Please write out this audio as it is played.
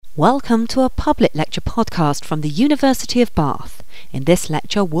Welcome to a public lecture podcast from the University of Bath. In this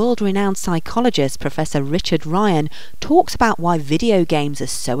lecture, world-renowned psychologist Professor Richard Ryan talks about why video games are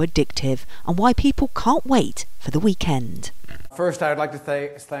so addictive and why people can't wait for the weekend. First, I would like to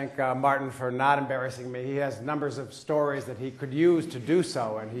thank Martin for not embarrassing me. He has numbers of stories that he could use to do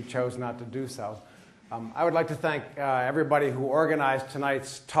so, and he chose not to do so. I would like to thank everybody who organized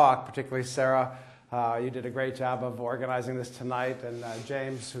tonight's talk, particularly Sarah. You did a great job of organizing this tonight, and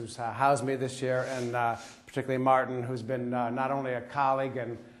James, who's housed me this year, and particularly Martin, who's been not only a colleague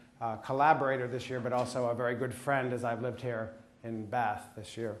and collaborator this year, but also a very good friend as I've lived here in Bath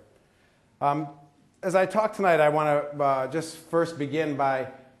this year. As I talk tonight, I want to just first begin by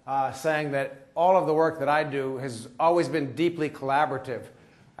saying that all of the work that I do has always been deeply collaborative.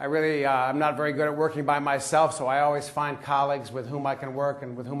 I'm not very good at working by myself, so I always find colleagues with whom I can work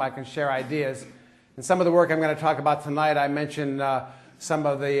and with whom I can share ideas. And some of the work I'm going to talk about tonight, I mentioned some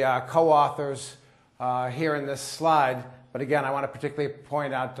of the co-authors here in this slide. But again, I want to particularly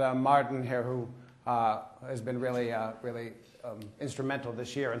point out Martin here, who has been really instrumental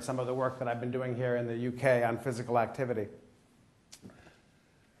this year in some of the work that I've been doing here in the UK on physical activity.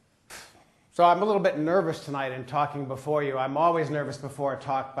 So I'm a little bit nervous tonight in talking before you. I'm always nervous before a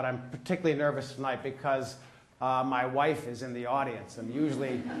talk, but I'm particularly nervous tonight because my wife is in the audience, and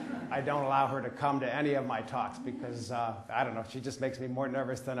usually I don't allow her to come to any of my talks because, I don't know, she just makes me more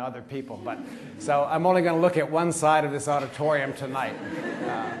nervous than other people. So I'm only going to look at one side of this auditorium tonight.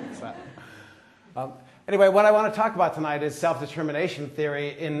 Anyway, what I want to talk about tonight is self-determination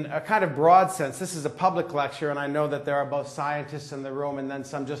theory in a kind of broad sense. This is a public lecture, and I know that there are both scientists in the room and then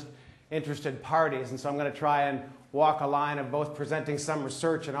some just interested parties, and so I'm going to try and walk a line of both presenting some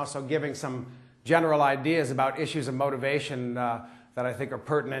research and also giving some general ideas about issues of motivation that I think are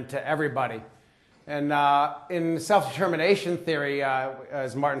pertinent to everybody. And in self-determination theory,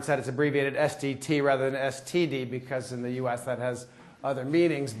 as Martin said, it's abbreviated SDT rather than STD because in the US that has other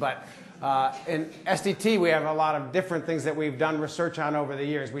meanings. But in SDT, we have a lot of different things that we've done research on over the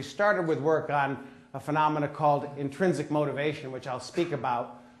years. We started with work on a phenomena called intrinsic motivation, which I'll speak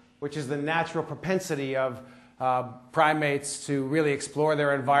about, which is the natural propensity of primates to really explore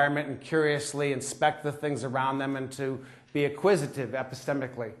their environment and curiously inspect the things around them and to be acquisitive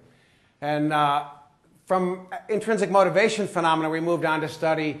epistemically. And from intrinsic motivation phenomena, we moved on to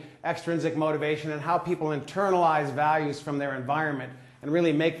study extrinsic motivation and how people internalize values from their environment and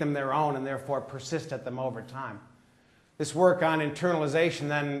really make them their own and therefore persist at them over time. This work on internalization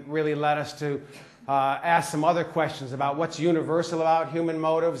then really led us to ask some other questions about what's universal about human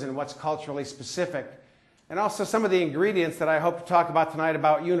motives and what's culturally specific. And also some of the ingredients that I hope to talk about tonight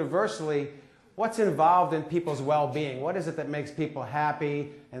about universally, what's involved in people's well-being. What is it that makes people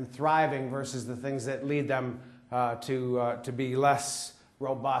happy and thriving versus the things that lead them to be less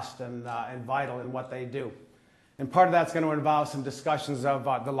robust and vital in what they do. And part of that's going to involve some discussions of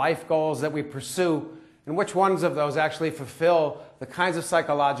the life goals that we pursue and which ones of those actually fulfill the kinds of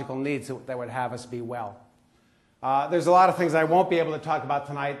psychological needs that would have us be well. There's a lot of things I won't be able to talk about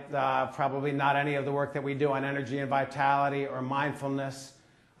tonight, probably not any of the work that we do on energy and vitality or mindfulness.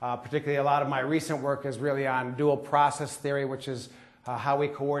 Particularly a lot of my recent work is really on dual process theory, which is how we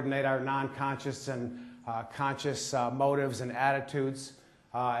coordinate our non-conscious and conscious motives and attitudes,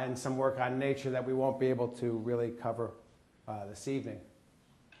 and some work on nature that we won't be able to really cover this evening.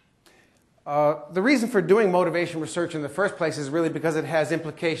 The reason for doing motivation research in the first place is really because it has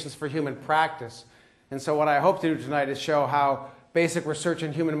implications for human practice. And so what I hope to do tonight is show how basic research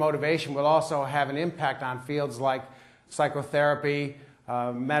in human motivation will also have an impact on fields like psychotherapy,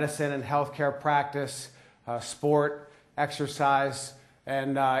 medicine and healthcare practice, sport, exercise,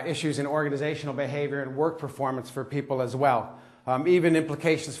 and issues in organizational behavior and work performance for people as well. Even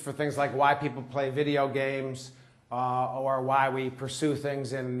implications for things like why people play video games or why we pursue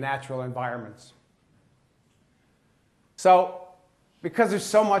things in natural environments. So, because there's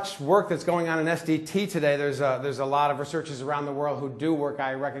so much work that's going on in SDT today, there's a lot of researchers around the world who do work.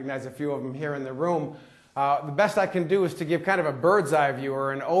 I recognize a few of them here in the room. The best I can do is to give kind of a bird's eye view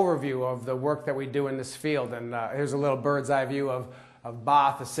or an overview of the work that we do in this field. And here's a little bird's eye view of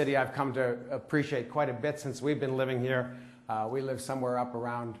Bath, a city I've come to appreciate quite a bit since we've been living here. We live somewhere up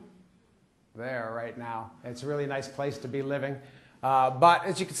around there right now. It's a really nice place to be living. But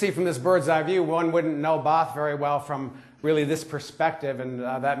as you can see from this bird's eye view, one wouldn't know Bath very well from really this perspective, and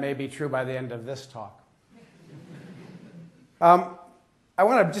that may be true by the end of this talk. I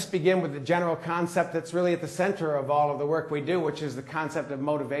want to just begin with the general concept that's really at the center of all of the work we do, which is the concept of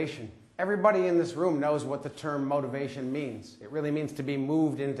motivation. Everybody in this room knows what the term motivation means. It really means to be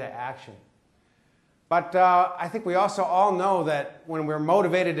moved into action. But I think we also all know that when we're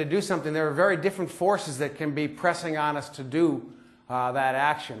motivated to do something, there are very different forces that can be pressing on us to do that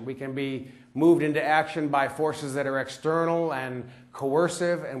action. We can be moved into action by forces that are external and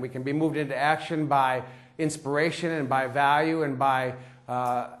coercive, and we can be moved into action by inspiration and by value and by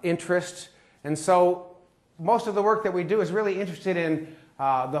interest. And so most of the work that we do is really interested in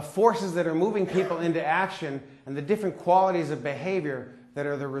the forces that are moving people into action and the different qualities of behavior that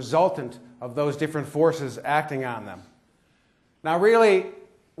are the resultant of those different forces acting on them. Now really,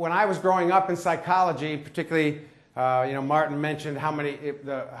 when I was growing up in psychology, particularly Martin mentioned how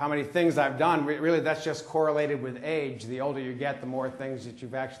many things I've done. Really, that's just correlated with age. The older you get, the more things that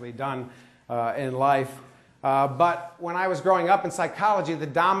you've actually done in life. But when I was growing up in psychology, the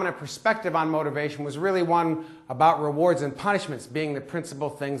dominant perspective on motivation was really one about rewards and punishments being the principal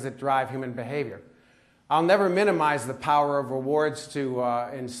things that drive human behavior. I'll never minimize the power of rewards to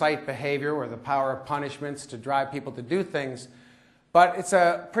incite behavior or the power of punishments to drive people to do things. But it's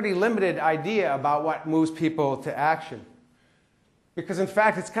a pretty limited idea about what moves people to action. Because in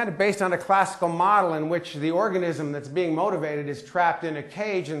fact, it's kind of based on a classical model in which the organism that's being motivated is trapped in a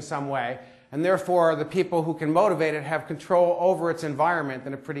cage in some way, and therefore the people who can motivate it have control over its environment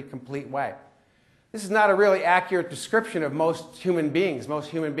in a pretty complete way. This is not a really accurate description of most human beings. Most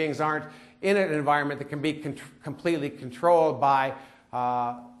human beings aren't in an environment that can be completely controlled by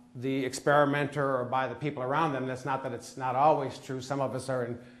the experimenter or by the people around them. That's not that it's not always true. Some of us are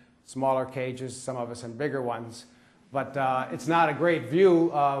in smaller cages, some of us in bigger ones. But it's not a great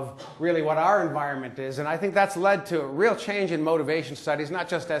view of really what our environment is. And I think that's led to a real change in motivation studies, not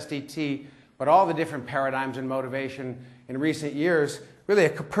just SDT, but all the different paradigms in motivation in recent years. Really a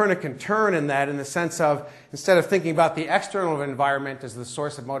Copernican turn in that, in the sense of instead of thinking about the external environment as the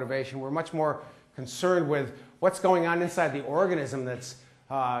source of motivation, we're much more concerned with what's going on inside the organism that's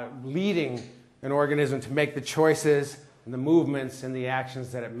leading an organism to make the choices and the movements and the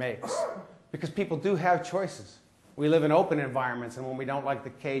actions that it makes. Because people do have choices. We live in open environments, and when we don't like the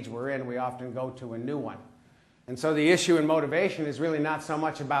cage we're in, we often go to a new one. And so the issue in motivation is really not so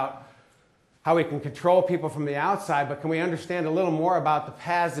much about how we can control people from the outside, but can we understand a little more about the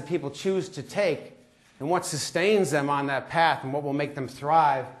paths that people choose to take and what sustains them on that path and what will make them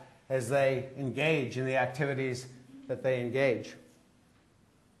thrive as they engage in the activities that they engage.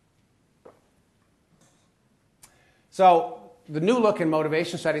 So the new look in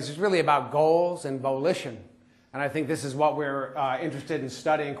motivation studies is really about goals and volition. And I think this is what we're interested in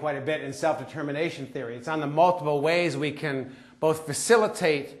studying quite a bit in self-determination theory. It's on the multiple ways we can both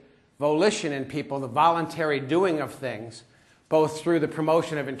facilitate volition in people, the voluntary doing of things, both through the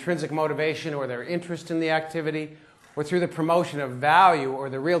promotion of intrinsic motivation or their interest in the activity, or through the promotion of value or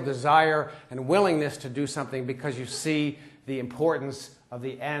the real desire and willingness to do something because you see the importance of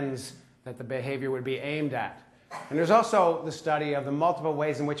the ends that the behavior would be aimed at. And there's also the study of the multiple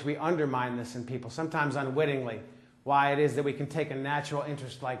ways in which we undermine this in people, sometimes unwittingly. Why it is that we can take a natural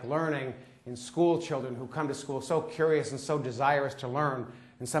interest like learning in school children who come to school so curious and so desirous to learn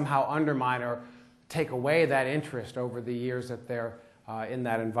and somehow undermine or take away that interest over the years that they're in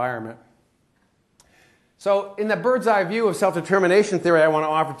that environment. So in the bird's eye view of self-determination theory I want to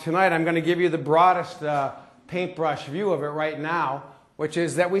offer tonight, I'm going to give you the broadest paintbrush view of it right now, which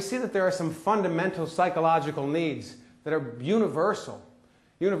is that we see that there are some fundamental psychological needs that are universal.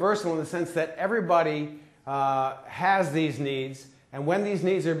 Universal in the sense that everybody has these needs, and when these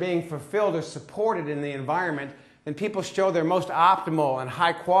needs are being fulfilled or supported in the environment, then people show their most optimal and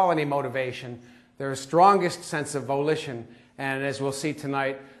high-quality motivation, their strongest sense of volition, and as we'll see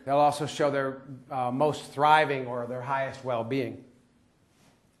tonight, they'll also show their most thriving or their highest well-being.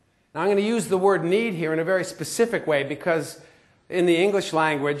 Now I'm going to use the word need here in a very specific way because in the English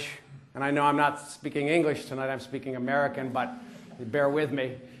language, and I know I'm not speaking English tonight, I'm speaking American, but bear with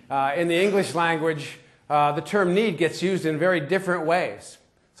me. In the English language, the term need gets used in very different ways.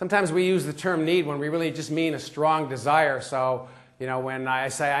 Sometimes we use the term need when we really just mean a strong desire. So, when I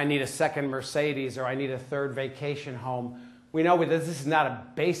say I need a second Mercedes or I need a third vacation home, we know that this is not a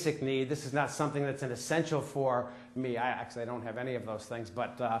basic need. This is not something that's an essential for me. I don't have any of those things,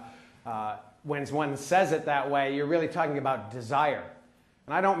 but when one says it that way, you're really talking about desire.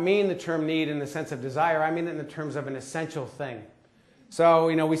 And I don't mean the term need in the sense of desire. I mean it in the terms of an essential thing. So,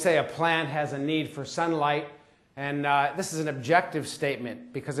 we say a plant has a need for sunlight, and this is an objective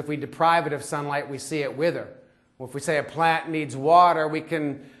statement because if we deprive it of sunlight, we see it wither. Well, if we say a plant needs water, we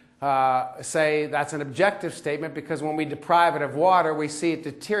can say that's an objective statement because when we deprive it of water, we see it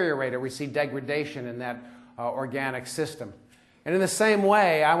deteriorate or we see degradation in that organic system. And in the same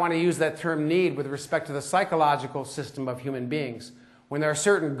way, I want to use that term need with respect to the psychological system of human beings. when there are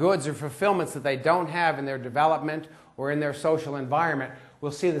certain goods or fulfillments that they don't have in their development or in their social environment,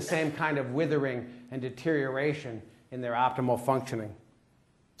 we'll see the same kind of withering and deterioration in their optimal functioning.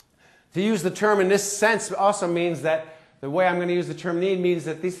 To use the term in this sense also means that the way I'm going to use the term need means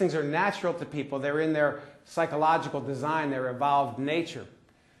that these things are natural to people. They're in their psychological design, their evolved nature.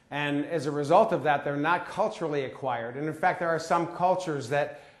 And as a result of that, they're not culturally acquired. And in fact, there are some cultures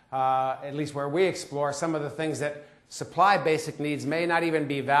that, at least where we explore, some of the things that supply basic needs may not even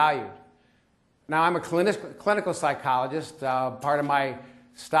be valued. Now, I'm a clinical psychologist. Part of my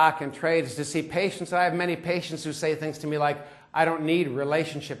stock and trade is to see patients. I have many patients who say things to me like, I don't need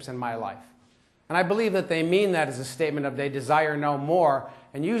relationships in my life. And I believe that they mean that as a statement of they desire no more,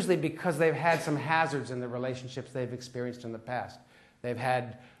 and usually because they've had some hazards in the relationships they've experienced in the past. They've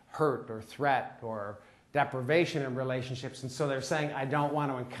had hurt or threat or deprivation in relationships, and so they're saying, I don't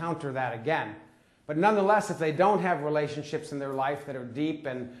want to encounter that again. But nonetheless, if they don't have relationships in their life that are deep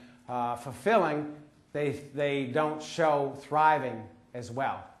and fulfilling, they don't show thriving as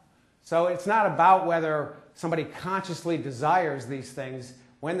well. So it's not about whether somebody consciously desires these things.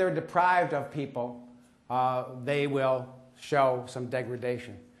 When they're deprived of people, they will show some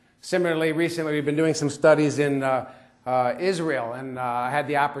degradation. Similarly, recently we've been doing some studies in Israel, and I had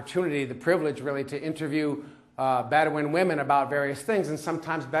the opportunity, the privilege really, to interview Bedouin women about various things. And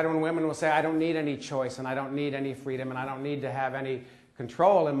sometimes Bedouin women will say, I don't need any choice, and I don't need any freedom, and I don't need to have any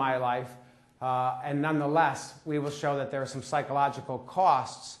control in my life. And nonetheless, we will show that there are some psychological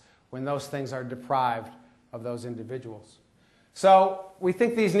costs when those things are deprived of those individuals. So we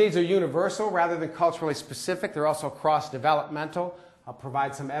think these needs are universal rather than culturally specific. They're also cross-developmental. I'll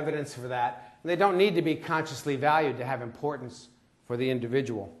provide some evidence for that. And they don't need to be consciously valued to have importance for the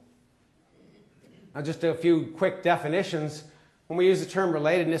individual. Now, just a few quick definitions. When we use the term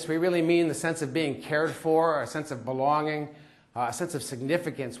relatedness, we really mean the sense of being cared for, a sense of belonging, a sense of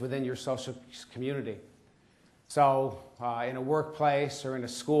significance within your social community. So in a workplace or in a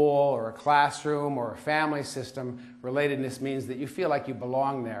school or a classroom or a family system, relatedness means that you feel like you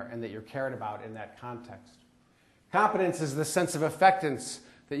belong there and that you're cared about in that context. Competence is the sense of effectiveness,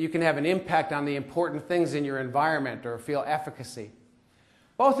 that you can have an impact on the important things in your environment or feel efficacy.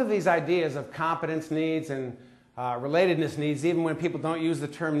 Both of these ideas of competence needs and relatedness needs, even when people don't use the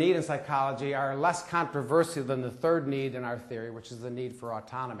term need in psychology, are less controversial than the third need in our theory, which is the need for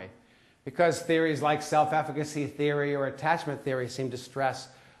autonomy. Because theories like self-efficacy theory or attachment theory seem to stress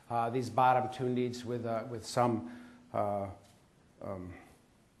these bottom two needs with some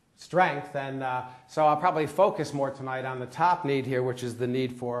strength. And so I'll probably focus more tonight on the top need here, which is the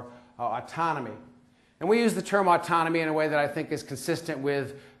need for autonomy. And we use the term autonomy in a way that I think is consistent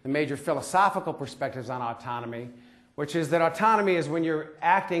with the major philosophical perspectives on autonomy, which is that autonomy is when you're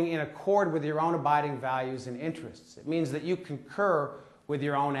acting in accord with your own abiding values and interests. It means that you concur with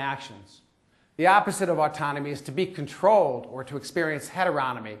your own actions. The opposite of autonomy is to be controlled or to experience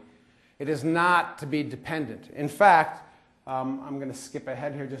heteronomy. It is not to be dependent. In fact, I'm going to skip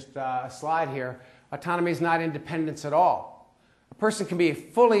ahead here just a slide here. Autonomy is not independence at all. A person can be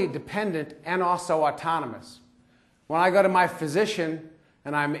fully dependent and also autonomous. When I go to my physician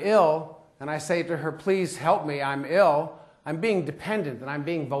and I'm ill and I say to her, please help me, I'm ill, I'm being dependent and I'm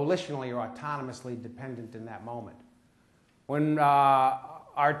being volitionally or autonomously dependent in that moment. When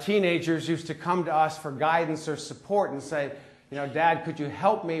our teenagers used to come to us for guidance or support and say, you know, Dad, could you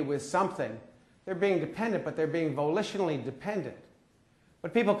help me with something? They're being dependent, but they're being volitionally dependent.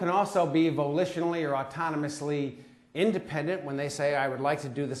 But people can also be volitionally or autonomously independent when they say, I would like to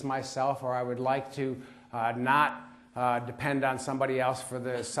do this myself, or I would like to not depend on somebody else for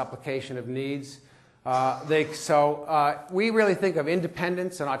the supplication of needs. We really think of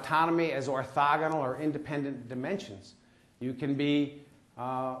independence and autonomy as orthogonal or independent dimensions. You can be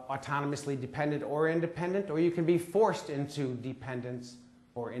autonomously dependent or independent, or you can be forced into dependence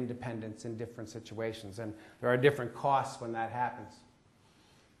or independence in different situations. And there are different costs when that happens.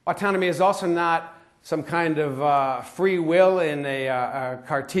 Autonomy is also not some kind of free will in a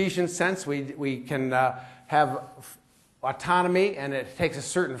Cartesian sense. We can have autonomy, and it takes a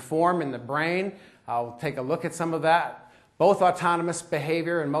certain form in the brain. I'll take a look at some of that. Both autonomous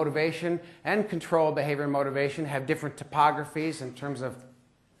behavior and motivation and controlled behavior and motivation have different topographies in terms of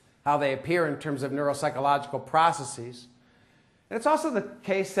how they appear in terms of neuropsychological processes. And it's also the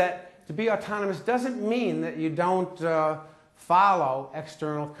case that to be autonomous doesn't mean that you don't follow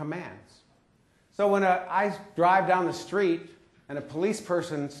external commands. So when I drive down the street and a police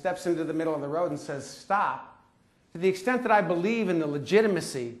person steps into the middle of the road and says, stop, to the extent that I believe in the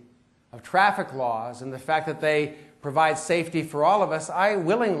legitimacy of traffic laws and the fact that they provide safety for all of us, I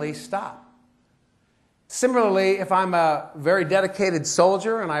willingly stop. Similarly, if I'm a very dedicated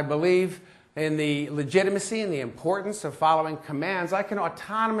soldier and I believe in the legitimacy and the importance of following commands, I can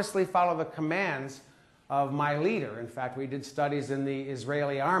autonomously follow the commands of my leader. In fact, we did studies in the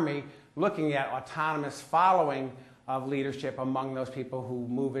Israeli army looking at autonomous following of leadership among those people who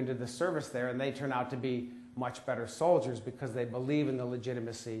move into the service there, and they turn out to be much better soldiers because they believe in the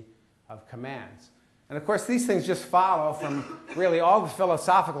legitimacy of commands. And of course, these things just follow from really all the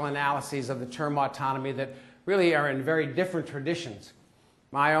philosophical analyses of the term autonomy that really are in very different traditions.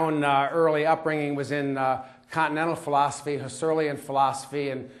 My own early upbringing was in continental philosophy, Husserlian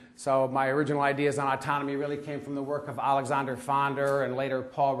philosophy, and so my original ideas on autonomy really came from the work of Alexander Fonder and later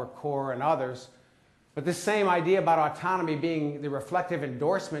Paul Ricoeur and others. But this same idea about autonomy being the reflective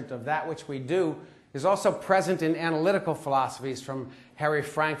endorsement of that which we do is also present in analytical philosophies from Harry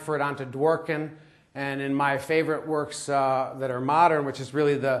Frankfurt on to Dworkin, and in my favorite works that are modern, which is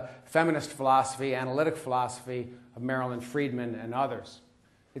really the feminist philosophy, analytic philosophy of Marilyn Friedman and others.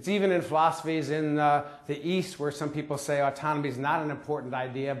 It's even in philosophies in the East where some people say autonomy is not an important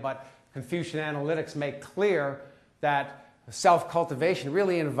idea, but Confucian analytics make clear that self-cultivation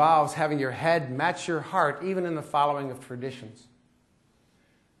really involves having your head match your heart, even in the following of traditions.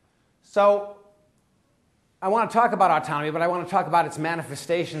 So I want to talk about autonomy, but I want to talk about its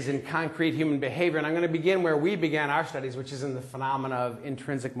manifestations in concrete human behavior, and I'm going to begin where we began our studies, which is in the phenomena of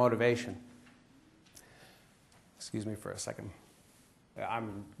intrinsic motivation. Excuse me for a second.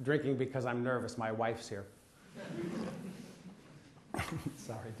 I'm drinking because I'm nervous. My wife's here.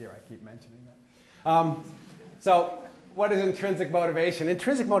 Sorry, dear, I keep mentioning that. So what is intrinsic motivation?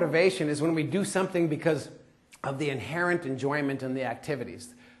 Intrinsic motivation is when we do something because of the inherent enjoyment in the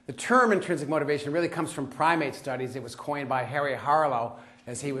activities. The term intrinsic motivation really comes from primate studies. It was coined by Harry Harlow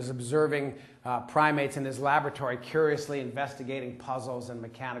as he was observing primates in his laboratory, curiously investigating puzzles and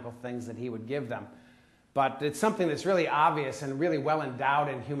mechanical things that he would give them. But it's something that's really obvious and really well endowed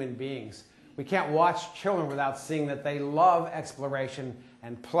in human beings. We can't watch children without seeing that they love exploration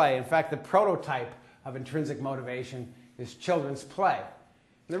and play. In fact, the prototype of intrinsic motivation is children's play.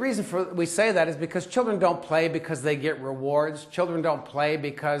 And the reason we say that is because children don't play because they get rewards. Children don't play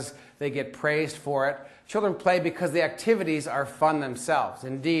because they get praised for it. Children play because the activities are fun themselves.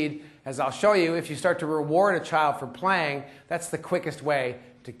 Indeed, as I'll show you, if you start to reward a child for playing, that's the quickest way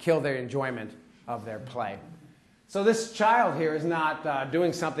to kill their enjoyment of their play. So this child here is not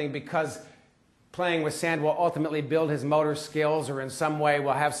doing something because playing with sand will ultimately build his motor skills or in some way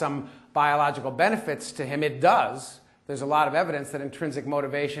will have some biological benefits to him. It does. There's a lot of evidence that intrinsic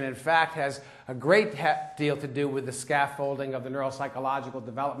motivation, in fact, has a great deal to do with the scaffolding of the neuropsychological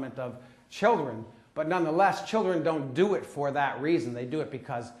development of children. But nonetheless, children don't do it for that reason. They do it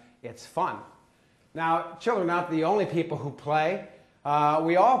because it's fun. Now, children are not the only people who play.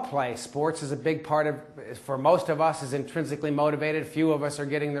 We all play. Sports is a big part of, for most of us, is intrinsically motivated. Few of us are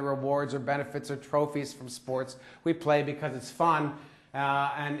getting the rewards or benefits or trophies from sports. We play because it's fun.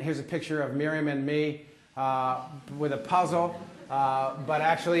 And here's a picture of Miriam and me with a puzzle. But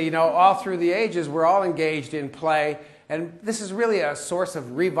actually, you know, all through the ages, we're all engaged in play. And this is really a source of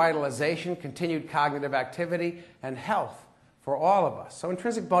revitalization, continued cognitive activity, and health for all of us. So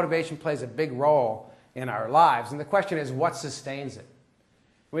intrinsic motivation plays a big role in our lives. And the question is, what sustains it?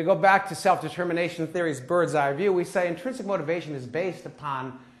 When we go back to self-determination theory's bird's eye view, we say intrinsic motivation is based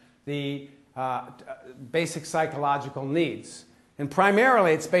upon the basic psychological needs. And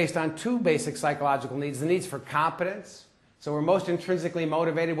primarily, it's based on two basic psychological needs: the needs for competence. So we're most intrinsically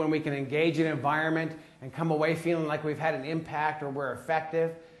motivated when we can engage in an environment and come away feeling like we've had an impact or we're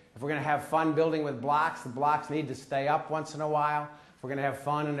effective. If we're going to have fun building with blocks, the blocks need to stay up once in a while. If we're going to have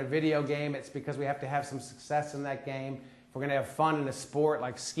fun in a video game, it's because we have to have some success in that game. If we're going to have fun in a sport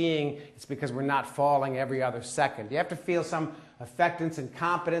like skiing, it's because we're not falling every other second. You have to feel some effectiveness and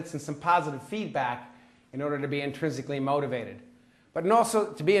competence and some positive feedback in order to be intrinsically motivated. But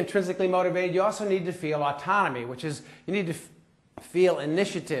also, to be intrinsically motivated, you also need to feel autonomy, which is you need to feel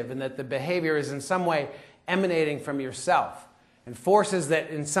initiative and that the behavior is in some way emanating from yourself. And forces that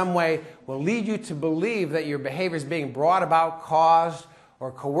in some way will lead you to believe that your behavior is being brought about, caused,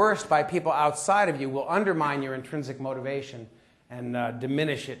 or coerced by people outside of you will undermine your intrinsic motivation and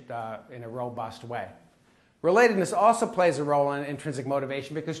diminish it in a robust way. Relatedness also plays a role in intrinsic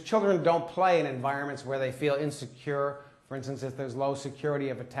motivation because children don't play in environments where they feel insecure. For instance, if there's low security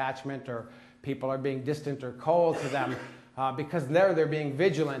of attachment or people are being distant or cold to them, because they're being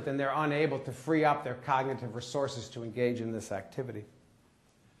vigilant and they're unable to free up their cognitive resources to engage in this activity.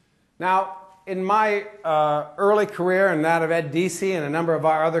 Now, in my early career and that of Ed Deasy and a number of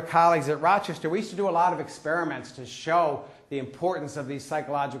our other colleagues at Rochester, we used to do a lot of experiments to show the importance of these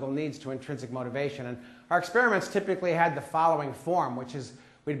psychological needs to intrinsic motivation. And our experiments typically had the following form, which is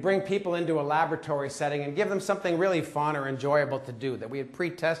we'd bring people into a laboratory setting and give them something really fun or enjoyable to do that we had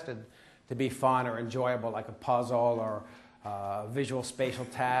pre-tested to be fun or enjoyable, like a puzzle or a visual spatial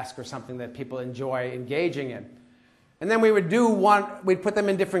task or something that people enjoy engaging in. And then we would we'd put them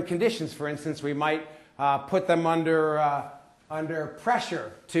in different conditions. For instance, we might put them under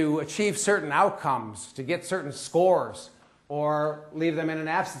pressure to achieve certain outcomes, to get certain scores, or leave them in an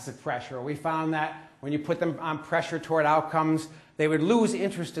absence of pressure. We found that when you put them on pressure toward outcomes, they would lose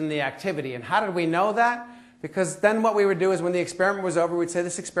interest in the activity. And how did we know that? Because then what we would do is when the experiment was over, we'd say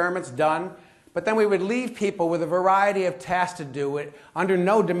this experiment's done, but then we would leave people with a variety of tasks to do, under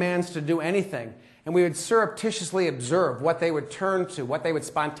no demands to do anything. And we would surreptitiously observe what they would turn to, what they would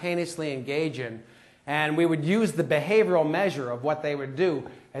spontaneously engage in. And we would use the behavioral measure of what they would do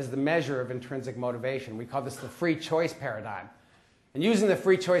as the measure of intrinsic motivation. We call this the free choice paradigm. And using the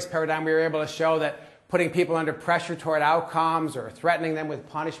free choice paradigm, we were able to show that putting people under pressure toward outcomes or threatening them with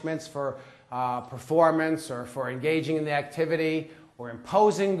punishments for performance or for engaging in the activity or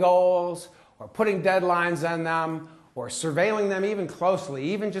imposing goals or putting deadlines on them or surveilling them even closely,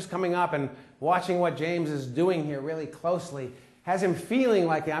 even just coming up and watching what James is doing here really closely, has him feeling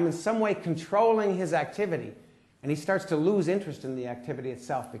like I'm in some way controlling his activity. And he starts to lose interest in the activity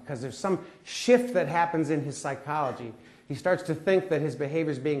itself because there's some shift that happens in his psychology. He starts to think that his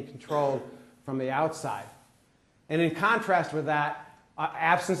behavior is being controlled from the outside. And in contrast with that,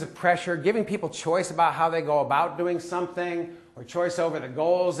 absence of pressure, giving people choice about how they go about doing something, or choice over the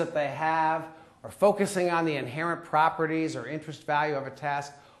goals that they have, or focusing on the inherent properties or interest value of a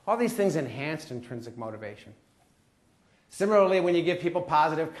task, all these things enhanced intrinsic motivation. Similarly, when you give people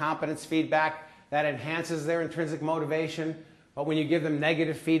positive competence feedback, that enhances their intrinsic motivation. But when you give them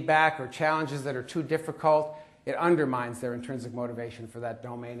negative feedback or challenges that are too difficult, it undermines their intrinsic motivation for that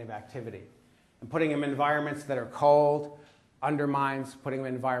domain of activity. And putting them in environments that are cold undermines, putting them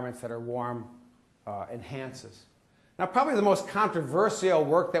in environments that are warm enhances. Now, probably the most controversial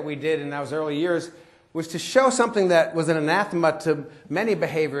work that we did in those early years was to show something that was an anathema to many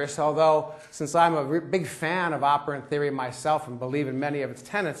behaviorists, although since I'm a big fan of operant theory myself and believe in many of its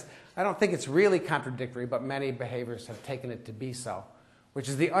tenets, I don't think it's really contradictory, but many behaviorists have taken it to be so, which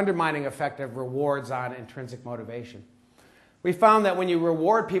is the undermining effect of rewards on intrinsic motivation. We found that when you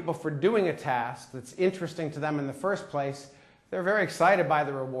reward people for doing a task that's interesting to them in the first place, they're very excited by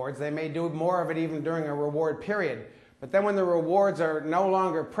the rewards. They may do more of it even during a reward period. But then when the rewards are no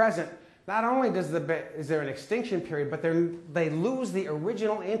longer present, not only is there an extinction period, but they lose the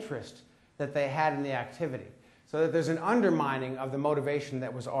original interest that they had in the activity. So that there's an undermining of the motivation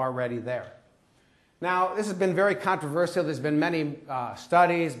that was already there. Now, this has been very controversial. There's been many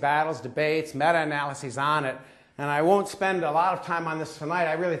studies, battles, debates, meta-analyses on it. And I won't spend a lot of time on this tonight.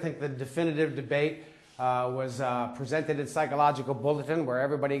 I really think the definitive debate was presented in Psychological Bulletin, where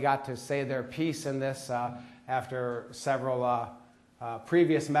everybody got to say their piece in this after several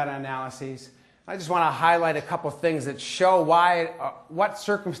previous meta-analyses. I just want to highlight a couple things that show what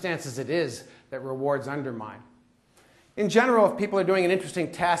circumstances it is that rewards undermine. In general, if people are doing an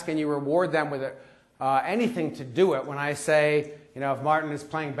interesting task and you reward them with anything to do it, when I say, if Martin is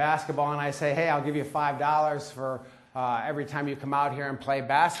playing basketball and I say, hey, I'll give you $5 for every time you come out here and play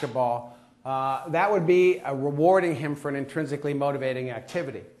basketball, that would be rewarding him for an intrinsically motivating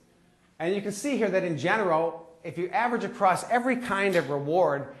activity. And you can see here that in general, if you average across every kind of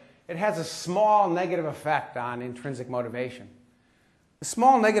reward, it has a small negative effect on intrinsic motivation. The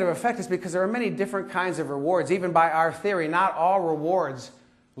small negative effect is because there are many different kinds of rewards. Even by our theory, not all rewards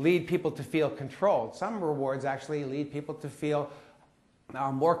lead people to feel controlled. Some rewards actually lead people to feel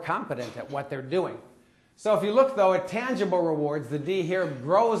more competent at what they're doing. So if you look, though, at tangible rewards, the D here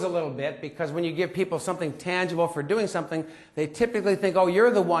grows a little bit because when you give people something tangible for doing something, they typically think, oh,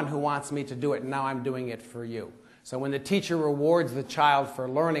 you're the one who wants me to do it, and now I'm doing it for you. So when the teacher rewards the child for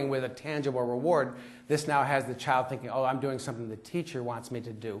learning with a tangible reward, this now has the child thinking, oh, I'm doing something the teacher wants me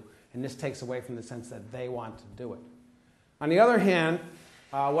to do. And this takes away from the sense that they want to do it. On the other hand,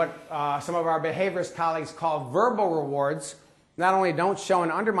 what some of our behaviorist colleagues call verbal rewards not only don't show an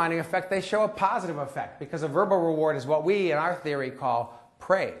undermining effect, they show a positive effect, because a verbal reward is what we in our theory call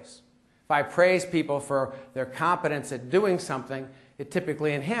praise. If I praise people for their competence at doing something, it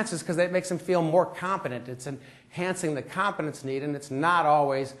typically enhances because it makes them feel more competent. It's enhancing the competence need, and it's not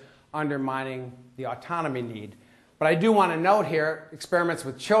always undermining the autonomy need. But I do want to note here, experiments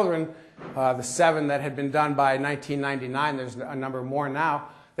with children, the 7 that had been done by 1999, there's a number more now,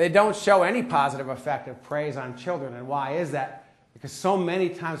 they don't show any positive effect of praise on children. And why is that? Because so many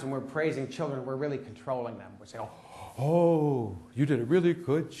times when we're praising children, we're really controlling them. We're saying, oh, you did a really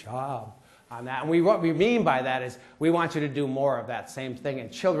good job. on that. And what we mean by that is we want you to do more of that same thing.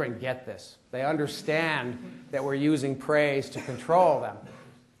 And children get this. They understand that we're using praise to control them.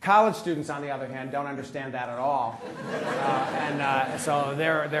 College students, on the other hand, don't understand that at all. So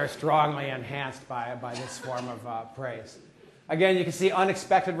they're strongly enhanced by this form of praise. Again, you can see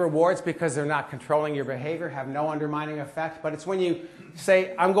unexpected rewards because they're not controlling your behavior, have no undermining effect. But it's when you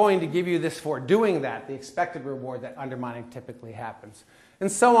say, I'm going to give you this for doing that, the expected reward, that undermining typically happens. And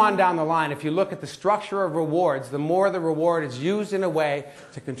so on down the line. If you look at the structure of rewards, the more the reward is used in a way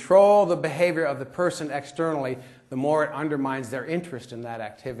to control the behavior of the person externally, the more it undermines their interest in that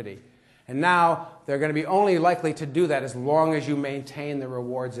activity. And now they're going to be only likely to do that as long as you maintain the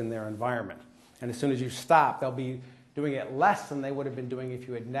rewards in their environment. And as soon as you stop, they'll be doing it less than they would have been doing if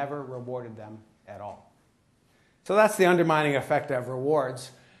you had never rewarded them at all. So that's the undermining effect of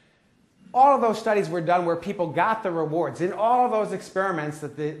rewards. All of those studies were done where people got the rewards. In all of those experiments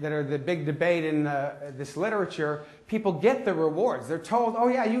that are the big debate in this literature, people get the rewards. They're told, oh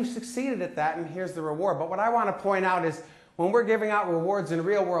yeah, you succeeded at that and here's the reward. But what I want to point out is when we're giving out rewards in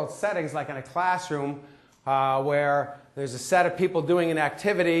real world settings, like in a classroom where there's a set of people doing an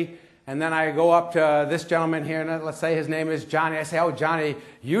activity, and then I go up to this gentleman here, and let's say his name is Johnny. I say, oh, Johnny,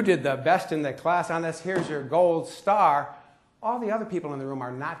 you did the best in the class on this. Here's your gold star. All the other people in the room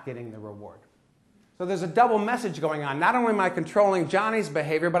are not getting the reward. So there's a double message going on. Not only am I controlling Johnny's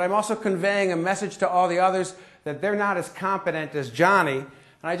behavior, but I'm also conveying a message to all the others that they're not as competent as Johnny. And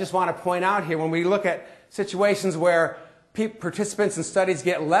I just want to point out here, when we look at situations where participants in studies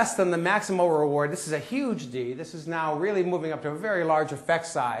get less than the maximal reward, this is a huge D. This is now really moving up to a very large effect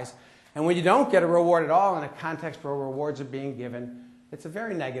size. And when you don't get a reward at all in a context where rewards are being given, it's a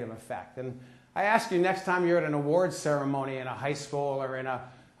very negative effect. And I ask you next time you're at an awards ceremony in a high school or in a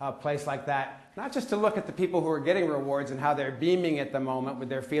place like that, not just to look at the people who are getting rewards and how they're beaming at the moment with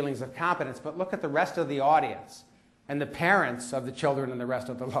their feelings of competence, but look at the rest of the audience and the parents of the children and the rest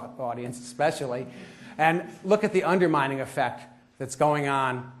of the audience especially, and look at the undermining effect that's going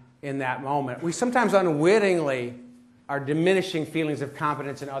on in that moment. We sometimes unwittingly are diminishing feelings of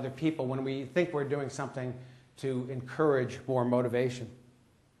competence in other people when we think we're doing something to encourage more motivation.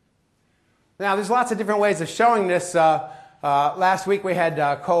 Now, there's lots of different ways of showing this. Last week we had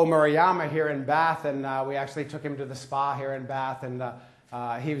Ko Murayama here in Bath, and we actually took him to the spa here in Bath. And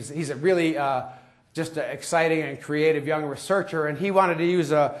he's a really just an exciting and creative young researcher, and he wanted to use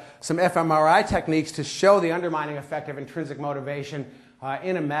some fMRI techniques to show the undermining effect of intrinsic motivation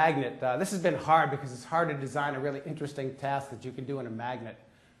in a magnet. This has been hard because it's hard to design a really interesting task that you can do in a magnet.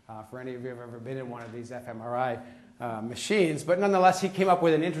 For any of you who have ever been in one of these fMRI machines. But nonetheless, he came up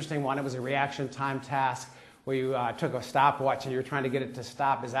with an interesting one. It was a reaction time task where you took a stopwatch and you were trying to get it to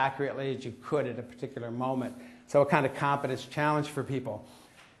stop as accurately as you could at a particular moment. So a kind of competence challenge for people.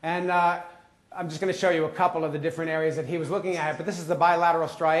 And I'm just going to show you a couple of the different areas that he was looking at. But this is the bilateral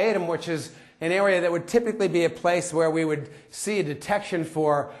striatum, which is an area that would typically be a place where we would see a detection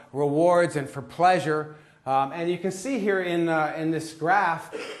for rewards and for pleasure. And you can see here in this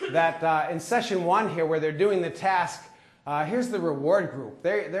graph that in session 1 here, where they're doing the task, here's the reward group.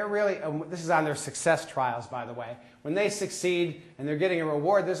 They're really, this is on their success trials, by the way. When they succeed and they're getting a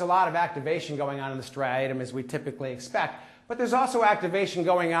reward, there's a lot of activation going on in the striatum, as we typically expect. But there's also activation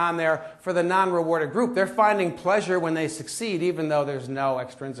going on there for the non-rewarded group. They're finding pleasure when they succeed, even though there's no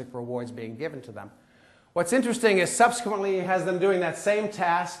extrinsic rewards being given to them. What's interesting is subsequently he has them doing that same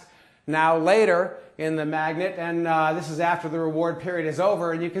task now later in the magnet, and this is after the reward period is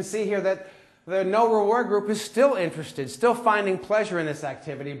over, and you can see here that the no reward group is still interested, still finding pleasure in this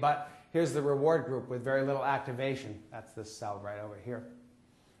activity, but here's the reward group with very little activation. That's this cell right over here.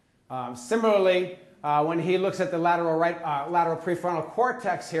 Similarly, when he looks at the lateral prefrontal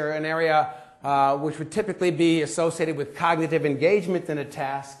cortex here, an area which would typically be associated with cognitive engagement in a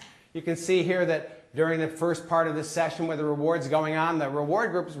task, you can see here that during the first part of this session where the reward's going on, the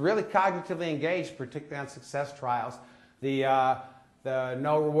reward group is really cognitively engaged, particularly on success trials. The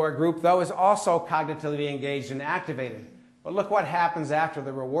no reward group, though, is also cognitively engaged and activated. But look what happens after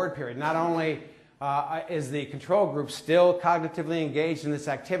the reward period. Not only is the control group still cognitively engaged in this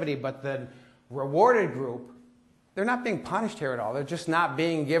activity, but the rewarded group, they're not being punished here at all. They're just not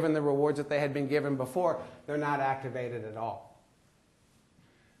being given the rewards that they had been given before. They're not activated at all.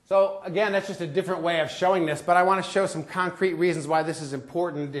 So again, that's just a different way of showing this, but I want to show some concrete reasons why this is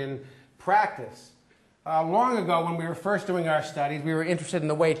important in practice. Long ago, when we were first doing our studies, we were interested in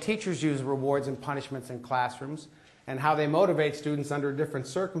the way teachers use rewards and punishments in classrooms and how they motivate students under different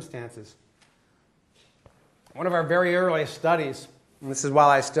circumstances. One of our very earliest studies, and this is while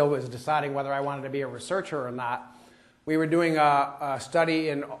I still was deciding whether I wanted to be a researcher or not, we were doing a study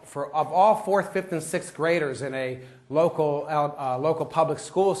of all 4th, 5th, and 6th graders in a local public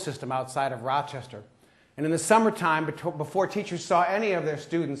school system outside of Rochester. And in the summertime, before teachers saw any of their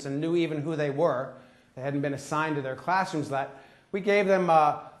students and knew even who they were, they hadn't been assigned to their classrooms yet, we gave them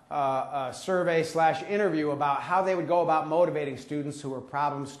a survey/interview about how they would go about motivating students who were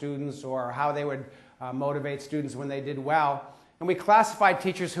problem students, or how they would motivate students when they did well. And we classified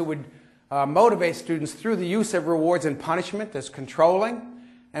teachers who would motivate students through the use of rewards and punishment as controlling.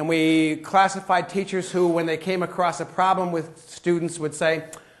 And we classified teachers who, when they came across a problem with students, would say,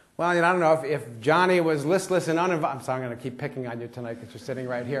 well, I don't know, if Johnny was listless and uninvolved, I'm sorry, I'm going to keep picking on you tonight because you're sitting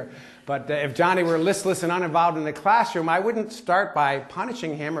right here, but if Johnny were listless and uninvolved in the classroom, I wouldn't start by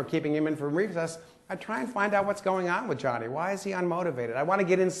punishing him or keeping him in for recess. I'd try and find out what's going on with Johnny. Why is he unmotivated? I want to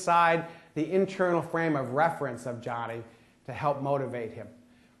get inside the internal frame of reference of Johnny to help motivate him.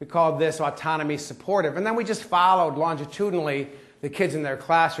 We called this autonomy supportive, and then we just followed longitudinally the kids in their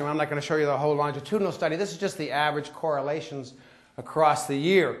classroom. I'm not going to show you the whole longitudinal study. This is just the average correlations across the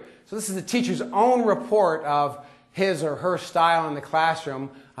year. So this is the teacher's own report of his or her style in the classroom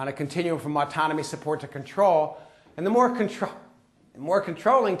on a continuum from autonomy support to control. And the more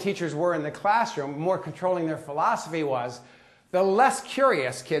controlling teachers were in the classroom, the more controlling their philosophy was, the less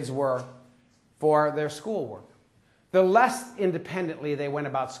curious kids were for their schoolwork. The less independently they went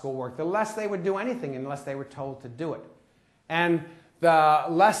about schoolwork, the less they would do anything unless they were told to do it. And the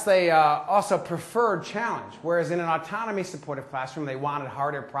less they also preferred challenge. Whereas in an autonomy supportive classroom, they wanted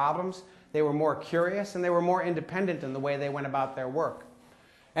harder problems, they were more curious, and they were more independent in the way they went about their work.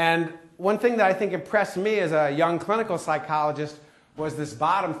 And one thing that I think impressed me as a young clinical psychologist was this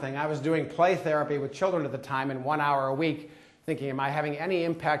bottom thing. I was doing play therapy with children at the time in 1 hour a week, thinking, am I having any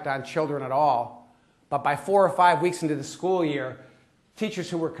impact on children at all? But by 4 or 5 weeks into the school year, teachers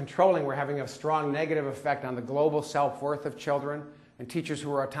who were controlling were having a strong negative effect on the global self-worth of children, and teachers who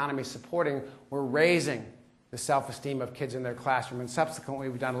were autonomy supporting were raising the self-esteem of kids in their classroom. And subsequently,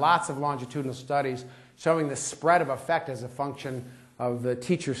 we've done lots of longitudinal studies showing the spread of effect as a function of the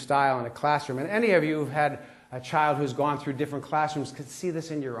teacher style in a classroom. And any of you who've had a child who's gone through different classrooms could see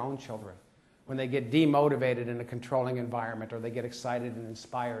this in your own children when they get demotivated in a controlling environment, or they get excited and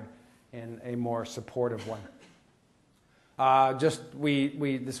inspired in a more supportive one.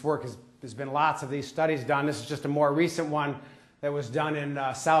 This work there's been lots of these studies done. This is just a more recent one that was done in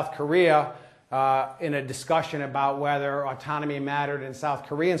South Korea in a discussion about whether autonomy mattered in South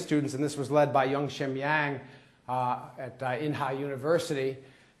Korean students, and this was led by Young-Shim Yang at Inha University.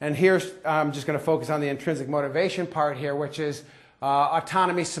 And here's, I'm just going to focus on the intrinsic motivation part here, which is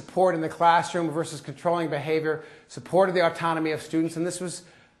autonomy support in the classroom versus controlling behavior supported the autonomy of students, and this was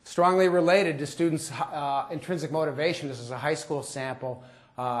strongly related to students' intrinsic motivation. This is a high school sample,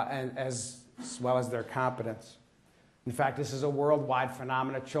 and as well as their competence. In fact, this is a worldwide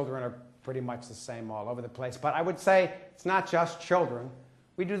phenomenon. Children are pretty much the same all over the place. But I would say it's not just children.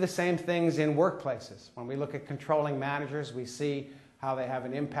 We do the same things in workplaces. When we look at controlling managers, we see how they have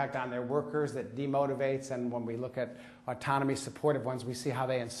an impact on their workers that demotivates. And when we look at autonomy supportive ones, we see how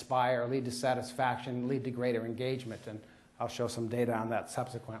they inspire, lead to satisfaction, lead to greater engagement. And I'll show some data on that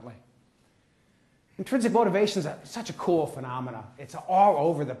subsequently. Intrinsic motivation is such a cool phenomenon. It's all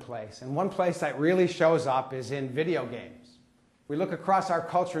over the place. And one place that really shows up is in video games. We look across our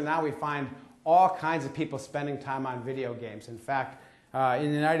culture now, we find all kinds of people spending time on video games. In fact, in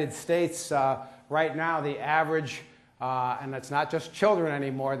the United States, right now, the average, and it's not just children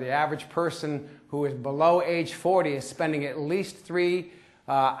anymore, the average person who is below age 40 is spending at least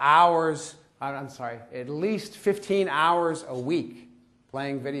at least 15 hours a week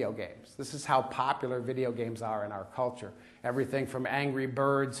playing video games. This is how popular video games are in our culture. Everything from Angry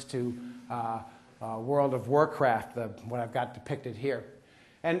Birds to World of Warcraft, what I've got depicted here.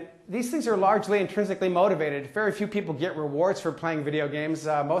 And these things are largely intrinsically motivated. Very few people get rewards for playing video games.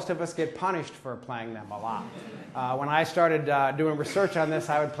 Most of us get punished for playing them a lot. When I started doing research on this,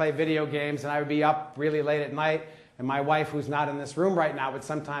 I would play video games, and I would be up really late at night. And my wife, who's not in this room right now, would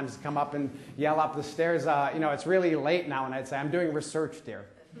sometimes come up and yell up the stairs, it's really late now, and I'd say, I'm doing research, dear.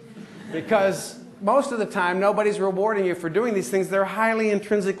 Because most of the time, nobody's rewarding you for doing these things. They're highly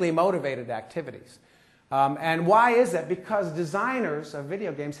intrinsically motivated activities. And why is that? Because designers of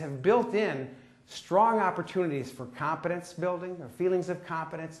video games have built in strong opportunities for competence building, or feelings of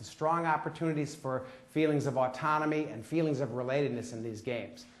competence, and strong opportunities for feelings of autonomy and feelings of relatedness in these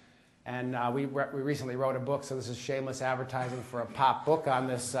games. And we recently wrote a book, so this is shameless advertising for a pop book on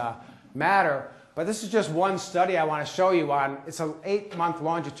this matter. But this is just one study I want to show you on. It's an 8-month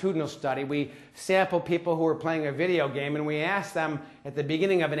longitudinal study. We sampled people who were playing a video game, and we asked them at the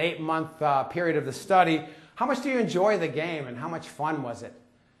beginning of an 8-month period of the study, how much do you enjoy the game and how much fun was it?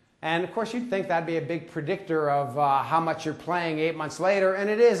 And of course, you'd think that'd be a big predictor of how much you're playing 8 months later,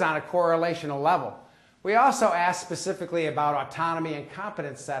 and it is on a correlational level. We also asked specifically about autonomy and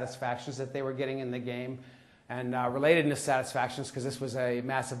competence satisfactions that they were getting in the game, and relatedness satisfactions, because this was a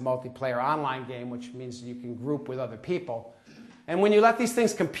massive multiplayer online game, which means you can group with other people. And when you let these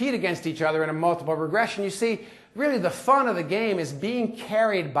things compete against each other in a multiple regression, you see really the fun of the game is being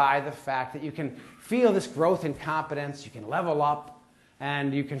carried by the fact that you can feel this growth in competence, you can level up,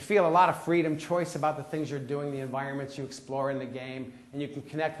 and you can feel a lot of freedom, choice about the things you're doing, the environments you explore in the game, and you can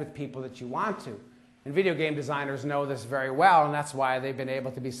connect with people that you want to. And video game designers know this very well, and that's why they've been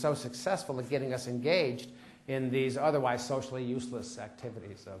able to be so successful at getting us engaged in these otherwise socially useless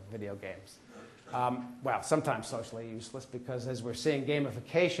activities of video games. Well, sometimes socially useless, because as we're seeing,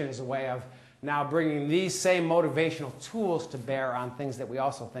 gamification is a way of now bringing these same motivational tools to bear on things that we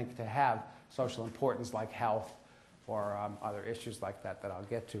also think to have social importance, like health, or other issues like that I'll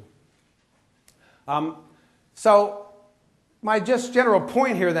get to. So my just general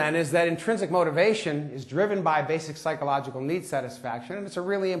point here then is that intrinsic motivation is driven by basic psychological need satisfaction, and it's a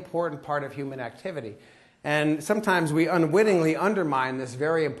really important part of human activity. And sometimes we unwittingly undermine this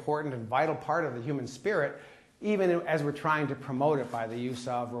very important and vital part of the human spirit, even as we're trying to promote it by the use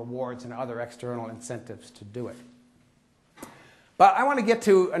of rewards and other external incentives to do it. But I want to get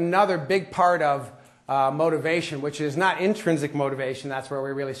to another big part of motivation, which is not intrinsic motivation, that's where we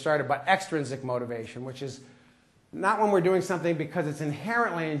really started, but extrinsic motivation, which is not when we're doing something because it's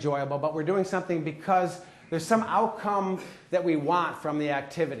inherently enjoyable, but we're doing something because there's some outcome that we want from the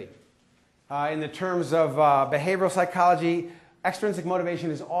activity. In the terms of behavioral psychology, extrinsic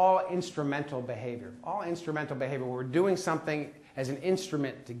motivation is all instrumental behavior. All instrumental behavior where we're doing something as an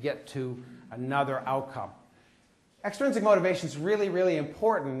instrument to get to another outcome. Extrinsic motivation is really, really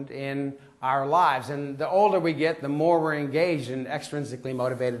important in our lives, and the older we get, the more we're engaged in extrinsically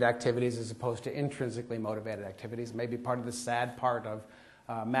motivated activities as opposed to intrinsically motivated activities. Maybe part of the sad part of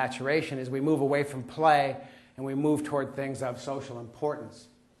maturation is we move away from play and we move toward things of social importance.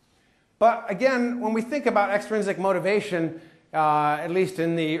 But again, when we think about extrinsic motivation, at least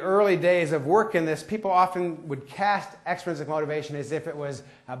in the early days of work in this, people often would cast extrinsic motivation as if it was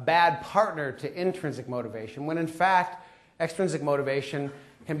a bad partner to intrinsic motivation, when in fact, extrinsic motivation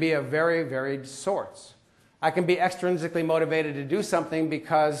can be of very varied sorts. I can be extrinsically motivated to do something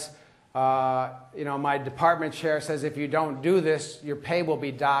because my department chair says if you don't do this, your pay will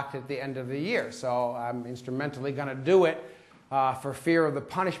be docked at the end of the year. So I'm instrumentally going to do it for fear of the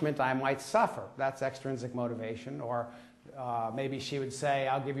punishment I might suffer. That's extrinsic motivation. Or maybe she would say,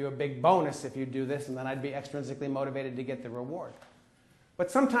 I'll give you a big bonus if you do this, and then I'd be extrinsically motivated to get the reward. But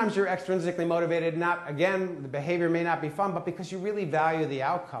sometimes you're extrinsically motivated, not, again, the behavior may not be fun, but because you really value the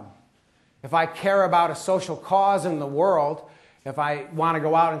outcome. If I care about a social cause in the world, if I want to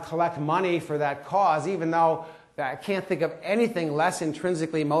go out and collect money for that cause, even though I can't think of anything less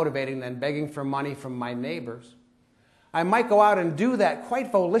intrinsically motivating than begging for money from my neighbors, I might go out and do that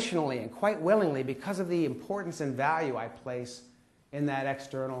quite volitionally and quite willingly because of the importance and value I place in that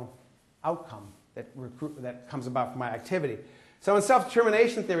external outcome that comes about from my activity. So in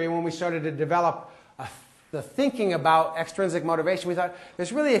self-determination theory, when we started to develop the thinking about extrinsic motivation, we thought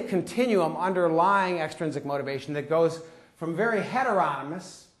there's really a continuum underlying extrinsic motivation that goes from very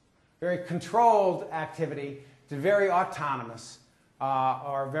heteronomous, very controlled activity to very autonomous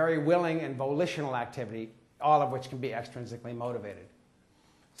or very willing and volitional activity, all of which can be extrinsically motivated.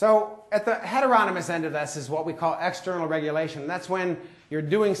 So at the heteronomous end of this is what we call external regulation. That's when you're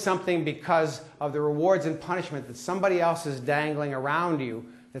doing something because of the rewards and punishment that somebody else is dangling around you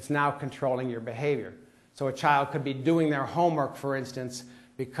that's now controlling your behavior. So a child could be doing their homework, for instance,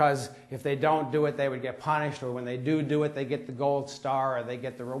 because if they don't do it, they would get punished, or when they do it, they get the gold star, or they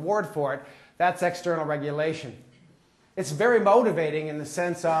get the reward for it. That's external regulation. It's very motivating in the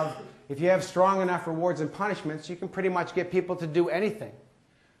sense of if you have strong enough rewards and punishments, you can pretty much get people to do anything.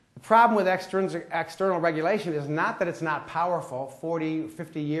 The problem with external regulation is not that it's not powerful. 40,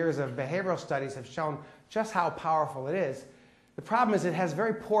 50 years of behavioral studies have shown just how powerful it is. The problem is it has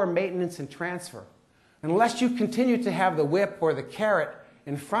very poor maintenance and transfer. Unless you continue to have the whip or the carrot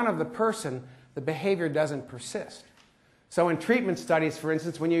in front of the person, the behavior doesn't persist. So in treatment studies, for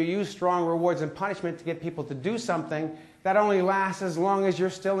instance, when you use strong rewards and punishment to get people to do something, that only lasts as long as you're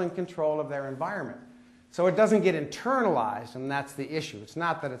still in control of their environment. So it doesn't get internalized, and that's the issue. It's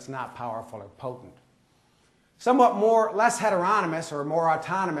not that it's not powerful or potent. Somewhat less heteronomous or more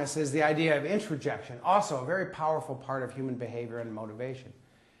autonomous is the idea of introjection, also a very powerful part of human behavior and motivation.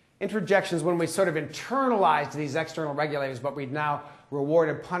 Introjection is when we sort of internalize these external regulators, but we now reward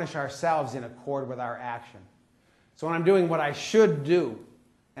and punish ourselves in accord with our action. So when I'm doing what I should do,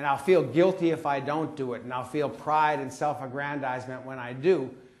 and I'll feel guilty if I don't do it, and I'll feel pride and self-aggrandizement when I do,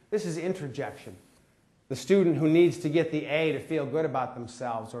 this is introjection. The student who needs to get the A to feel good about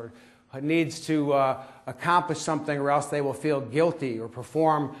themselves, or needs to accomplish something or else they will feel guilty, or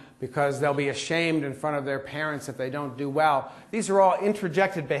perform because they'll be ashamed in front of their parents if they don't do well. These are all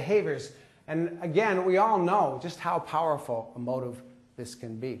introjected behaviors. And again, we all know just how powerful a motive this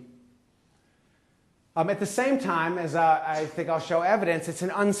can be. At the same time, as I think I'll show evidence, it's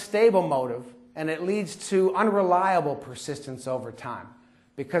an unstable motive, and it leads to unreliable persistence over time,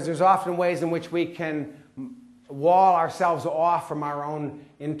 because there's often ways in which we can wall ourselves off from our own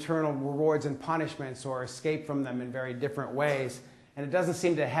internal rewards and punishments, or escape from them in very different ways, and it doesn't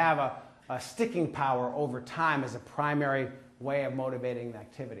seem to have a sticking power over time as a primary way of motivating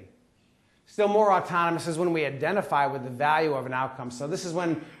activity. Still more autonomous is when we identify with the value of an outcome. So this is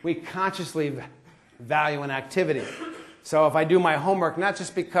when we consciously value an activity. So if I do my homework, not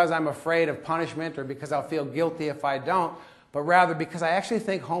just because I'm afraid of punishment or because I'll feel guilty if I don't, but rather because I actually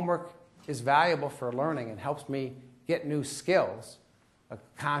think homework is valuable for learning and helps me get new skills, a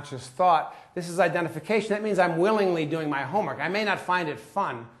conscious thought. This is identification. That means I'm willingly doing my homework. I may not find it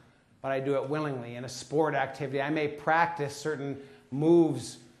fun, but I do it willingly. In a sport activity, I may practice certain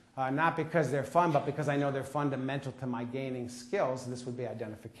moves, not because they're fun, but because I know they're fundamental to my gaining skills. This would be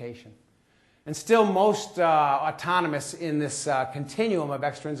identification. And still most autonomous in this continuum of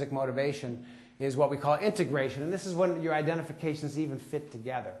extrinsic motivation is what we call integration. And this is when your identifications even fit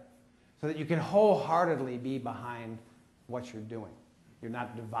together, so that you can wholeheartedly be behind what you're doing. You're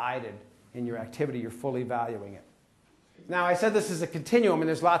not divided in your activity, you're fully valuing it. Now, I said this is a continuum, and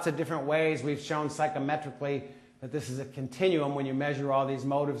there's lots of different ways we've shown psychometrically that this is a continuum when you measure all these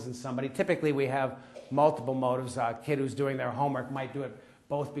motives in somebody. Typically, we have multiple motives. A kid who's doing their homework might do it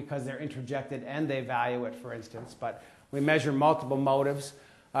both because they're introjected and they value it, for instance. But we measure multiple motives.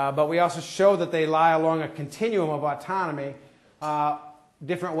 But we also show that they lie along a continuum of autonomy,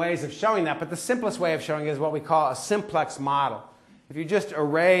 different ways of showing that. But the simplest way of showing it is what we call a simplex model. If you just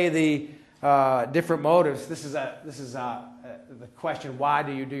array the different motives, this is the question, why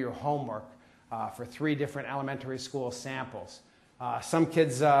do you do your homework, for 3 different elementary school samples. Some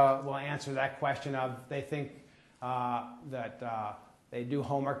kids will answer that question of they think that they do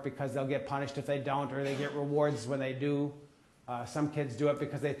homework because they'll get punished if they don't, or they get rewards when they do. Some kids do it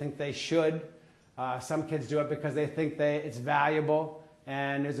because they think they should. Some kids do it because they think it's valuable.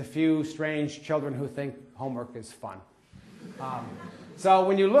 And there's a few strange children who think homework is fun. So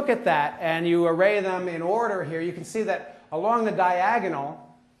when you look at that and you array them in order here, you can see that along the diagonal,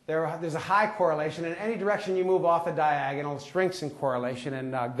 there's a high correlation. In any direction you move off the diagonal, shrinks in correlation.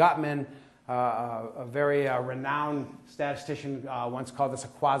 And Guttman, a very renowned statistician, once called this a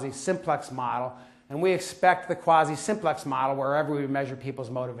quasi-simplex model. And we expect the quasi-simplex model wherever we measure people's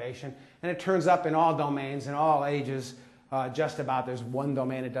motivation. And it turns up in all domains, in all ages, just about. There's one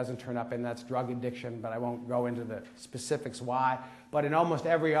domain it doesn't turn up in, that's drug addiction, but I won't go into the specifics why. But in almost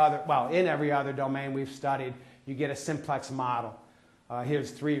every other, well, in every other domain we've studied, you get a simplex model.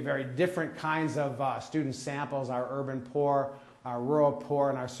 Here's 3 very different kinds of student samples: our urban poor, our rural poor,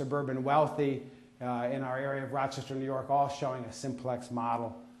 and our suburban wealthy in our area of Rochester, New York, all showing a simplex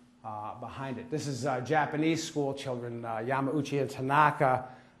model behind it. This is Japanese school children. Yamauchi and Tanaka,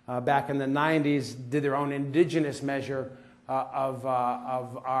 back in the 90s, did their own indigenous measure of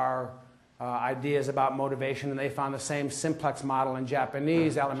our ideas about motivation, and they found the same simplex model in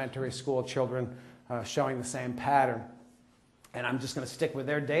Japanese elementary school children, showing the same pattern. And I'm just going to stick with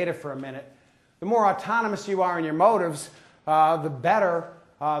their data for a minute. The more autonomous you are in your motives, the better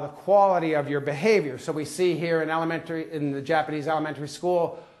the quality of your behavior. So we see here in the Japanese elementary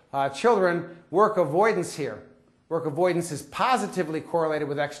school children, work avoidance here. Work avoidance is positively correlated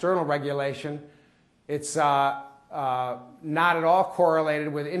with external regulation. It's not at all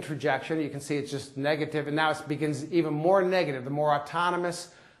correlated with introjection. You can see it's just negative, and now it begins even more negative. The more autonomous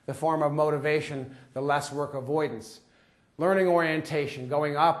the form of motivation, the less work avoidance. Learning orientation,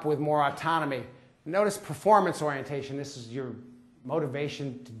 going up with more autonomy. Notice performance orientation. This is your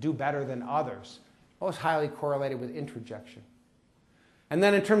motivation to do better than others. Most highly correlated with introjection. And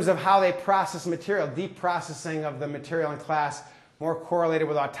then in terms of how they process material, deep processing of the material in class, more correlated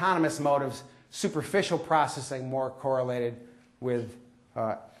with autonomous motives. Superficial processing, more correlated with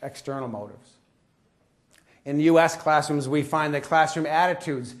external motives. In U.S. classrooms, we find that classroom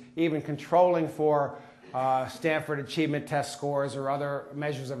attitudes, even controlling for Stanford Achievement Test scores or other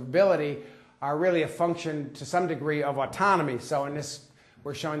measures of ability, are really a function to some degree of autonomy. So in this,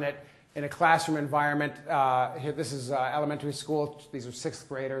 we're showing that in a classroom environment, here this is elementary school, these are 6th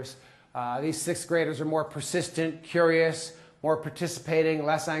graders, These sixth graders are more persistent, curious, more participating,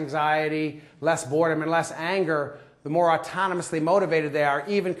 less anxiety, less boredom, and less anger. The more autonomously motivated they are,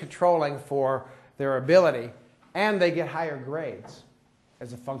 even controlling for their ability. And they get higher grades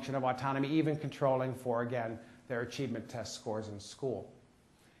as a function of autonomy, even controlling for, again, their achievement test scores in school.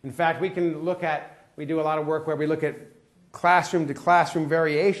 In fact, we do a lot of work where we look at classroom to classroom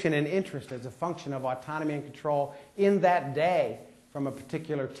variation in interest as a function of autonomy and control in that day from a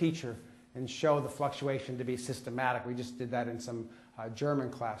particular teacher and show the fluctuation to be systematic. We just did that in some German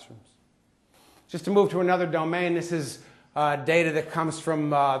classrooms. Just to move to another domain, this is data that comes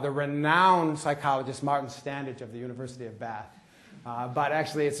from the renowned psychologist Martin Standage of the University of Bath. But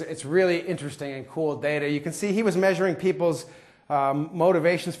actually, it's really interesting and cool data. You can see he was measuring people's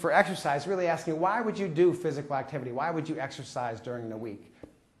motivations for exercise, really asking, why would you do physical activity? Why would you exercise during the week?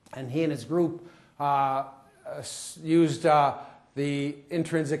 And he and his group used the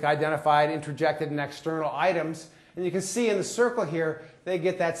intrinsic, identified, introjected, and external items. And you can see in the circle here, they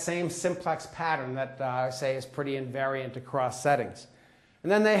get that same simplex pattern that I say is pretty invariant across settings.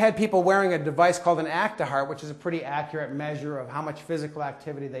 And then they had people wearing a device called an ActiHeart, which is a pretty accurate measure of how much physical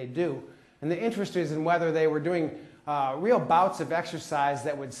activity they do. And the interest is in whether they were doing real bouts of exercise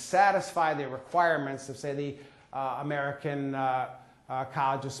that would satisfy the requirements of, say, the American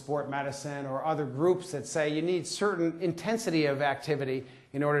College of Sport Medicine or other groups that say you need certain intensity of activity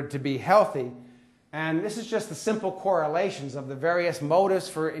in order to be healthy. And this is just the simple correlations of the various motives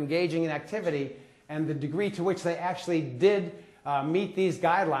for engaging in activity and the degree to which they actually did meet these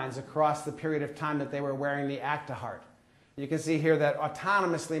guidelines across the period of time that they were wearing the ActiHeart. You can see here that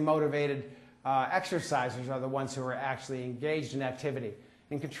autonomously motivated exercisers are the ones who are actually engaged in activity.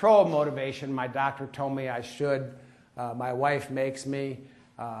 In control motivation, my doctor told me I should. My wife makes me.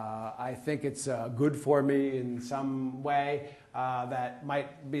 I think it's good for me in some way that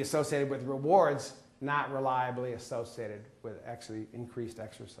might be associated with rewards, not reliably associated with actually increased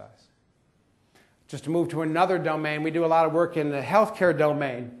exercise. Just to move to another domain, we do a lot of work in the healthcare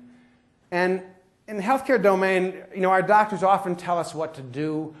domain. And in the healthcare domain, our doctors often tell us what to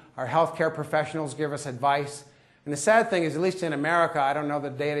do. Our healthcare professionals give us advice. And the sad thing is, at least in America, I don't know the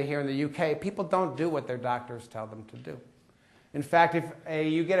data here in the UK, people don't do what their doctors tell them to do. In fact, if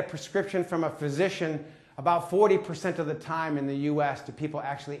you get a prescription from a physician, about 40% of the time in the US do people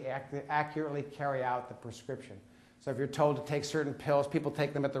actually accurately carry out the prescription. So if you're told to take certain pills, people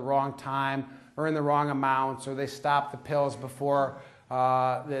take them at the wrong time or in the wrong amounts, or they stop the pills before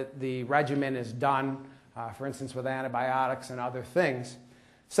the regimen is done, for instance with antibiotics and other things.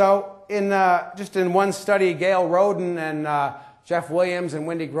 So just in one study, Gail Roden and Jeff Williams and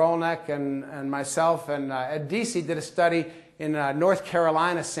Wendy Grolnick and myself and Ed Deasy did a study in a North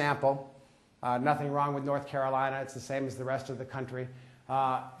Carolina sample. Nothing wrong with North Carolina. It's the same as the rest of the country.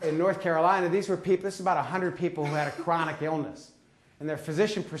 In North Carolina, this is about 100 people who had a chronic illness. And their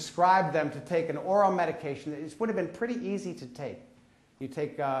physician prescribed them to take an oral medication that would have been pretty easy to take. You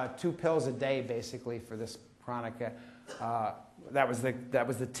take 2 pills a day, basically, for this chronic. That was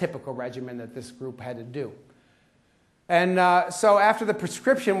the typical regimen that this group had to do. And so after the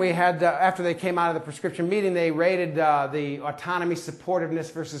prescription we had, after they came out of the prescription meeting, they rated the autonomy,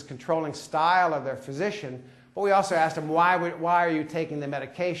 supportiveness versus controlling style of their physician. But we also asked them, why are you taking the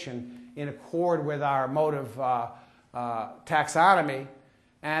medication in accord with our mode of taxonomy?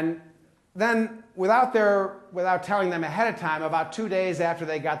 And then, without telling them ahead of time, about 2 days after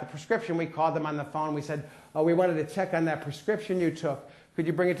they got the prescription, we called them on the phone. We said, oh, we wanted to check on that prescription you took. Could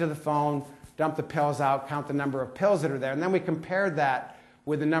you bring it to the phone, dump the pills out, count the number of pills that are there? And then we compared that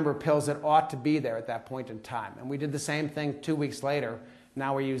with the number of pills that ought to be there at that point in time. And we did the same thing 2 weeks later.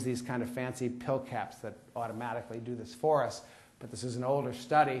 Now we use these kind of fancy pill caps that automatically do this for us. But this is an older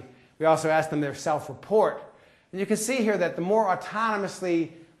study. We also asked them their self-report. And you can see here that the more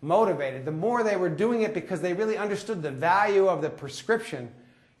autonomously motivated, the more they were doing it because they really understood the value of the prescription.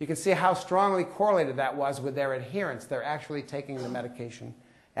 You can see how strongly correlated that was with their adherence. They're actually taking the medication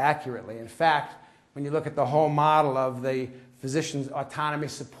accurately. In fact, when you look at the whole model of the physician's autonomy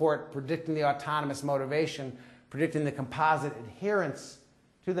support, predicting the autonomous motivation, predicting the composite adherence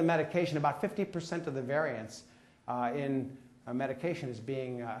to the medication, about 50% of the variance in medication is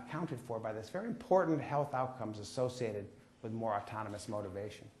being accounted for by this. Very important health outcomes associated with more autonomous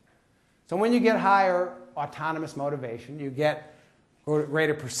motivation. So when you get higher autonomous motivation, you get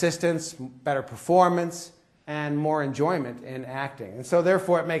greater persistence, better performance, and more enjoyment in acting. And so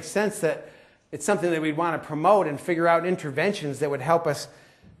therefore it makes sense that it's something that we'd want to promote and figure out interventions that would help us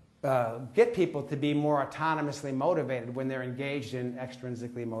get people to be more autonomously motivated when they're engaged in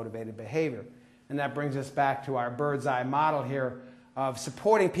extrinsically motivated behavior. And that brings us back to our bird's eye model here of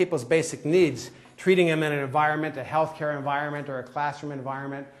supporting people's basic needs, treating them in an environment, a healthcare environment or a classroom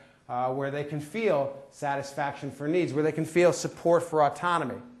environment, where they can feel satisfaction for needs, where they can feel support for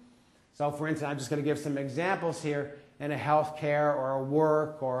autonomy. So for instance, I'm just going to give some examples here. In a healthcare or a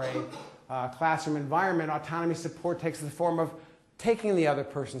work or a classroom environment, autonomy support takes the form of taking the other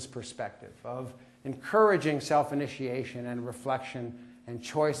person's perspective, of encouraging self-initiation and reflection and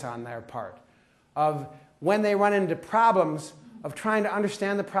choice on their part, of when they run into problems, of trying to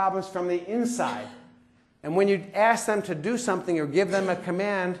understand the problems from the inside. And when you ask them to do something or give them a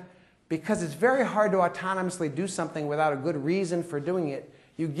command, because it's very hard to autonomously do something without a good reason for doing it,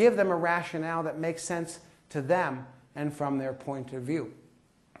 you give them a rationale that makes sense to them and from their point of view.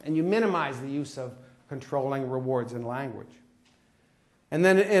 And you minimize the use of controlling rewards in language. And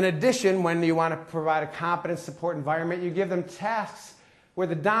then in addition, when you want to provide a competent support environment, you give them tasks where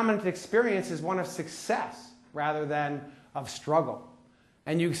the dominant experience is one of success rather than of struggle.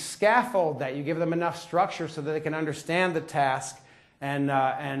 And you scaffold that. You give them enough structure so that they can understand the task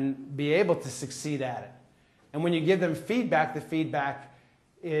and be able to succeed at it. And when you give them feedback, the feedback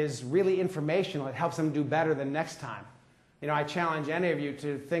is really informational. It helps them do better the next time. You know, I challenge any of you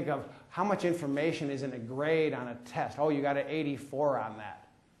to think of how much information is in a grade on a test. Oh, you got an 84 on that.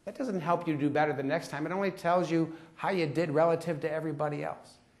 That doesn't help you do better the next time. It only tells you how you did relative to everybody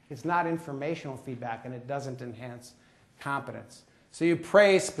else. It's not informational feedback, and it doesn't enhance competence. So you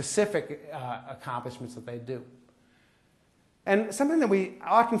praise specific accomplishments that they do. And something that we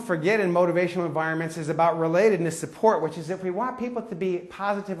often forget in motivational environments is about relatedness support, which is if we want people to be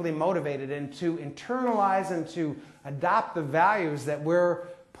positively motivated and to internalize and to adopt the values that we're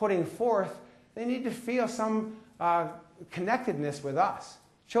putting forth, they need to feel some connectedness with us.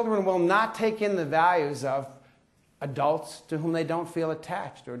 Children will not take in the values of adults to whom they don't feel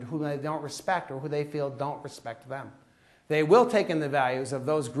attached or to whom they don't respect or who they feel don't respect them. They will take in the values of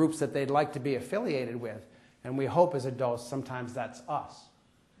those groups that they'd like to be affiliated with. And we hope as adults sometimes that's us.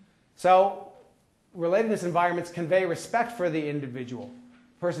 So relatedness environments convey respect for the individual.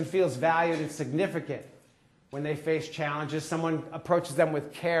 A person feels valued and significant. When they face challenges, someone approaches them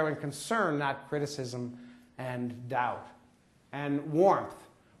with care and concern, not criticism and doubt. And warmth.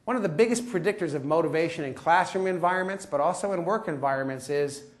 One of the biggest predictors of motivation in classroom environments, but also in work environments,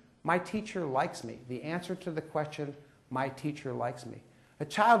 is my teacher likes me. The answer to the question, my teacher likes me. A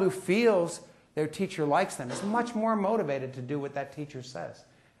child who feels their teacher likes them is much more motivated to do what that teacher says.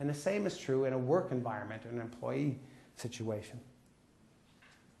 And the same is true in a work environment, an employee situation.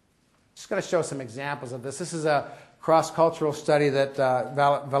 Just going to show some examples of this. This is a cross-cultural study that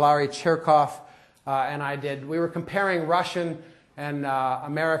Valery Cherkov and I did. We were comparing Russian and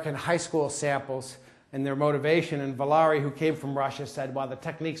American high school samples and their motivation. And Valery, who came from Russia, said, well, the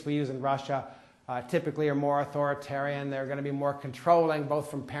techniques we use in Russia typically are more authoritarian. They're going to be more controlling, both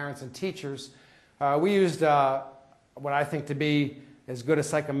from parents and teachers. We used what I think to be as good a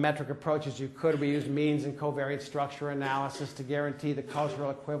psychometric approach as you could. We used means and covariant structure analysis to guarantee the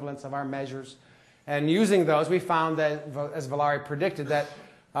cultural equivalence of our measures. And using those, we found that, as Valery predicted, that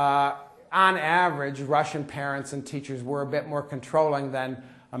on average, Russian parents and teachers were a bit more controlling than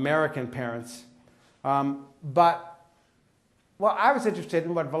American parents. But what I was interested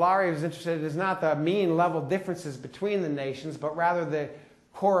in, what Valery was interested in, is not the mean level differences between the nations, but rather the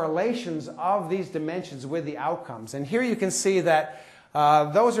correlations of these dimensions with the outcomes. And here you can see that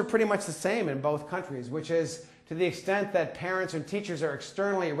those are pretty much the same in both countries, which is to the extent that parents and teachers are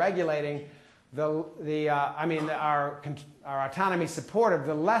externally regulating our autonomy supportive,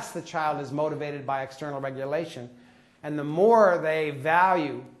 the less the child is motivated by external regulation, and the more they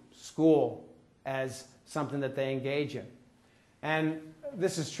value school as something that they engage in. And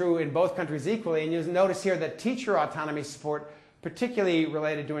this is true in both countries equally. And you notice here that teacher autonomy support particularly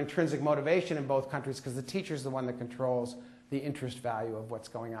related to intrinsic motivation in both countries, because the teacher is the one that controls the interest value of what's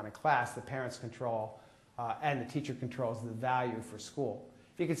going on in class. The parents control, and the teacher controls the value for school.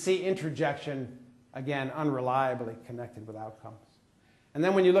 You can see interjection, again, unreliably connected with outcomes. And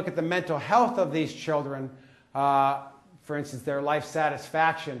then when you look at the mental health of these children, for instance, their life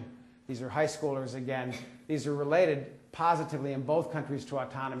satisfaction, these are high schoolers again, these are related positively in both countries to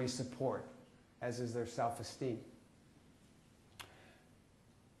autonomy support, as is their self-esteem.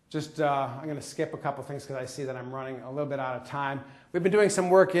 I'm going to skip a couple things because I see that I'm running a little bit out of time. We've been doing some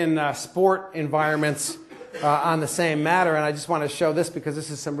work in sport environments on the same matter, and I just want to show this because this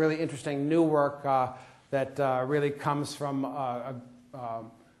is some really interesting new work that really comes from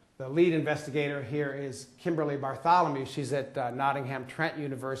the lead investigator here is Kimberly Bartholomew. She's at Nottingham Trent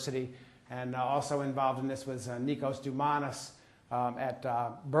University, and also involved in this was Nikos Doumanis at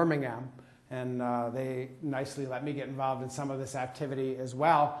Birmingham. And they nicely let me get involved in some of this activity as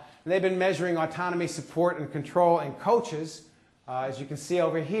well. And they've been measuring autonomy, support, and control in coaches, as you can see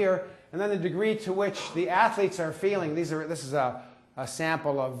over here, and then the degree to which the athletes are feeling. This is a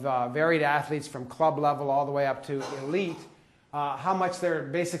sample of varied athletes from club level all the way up to elite, how much their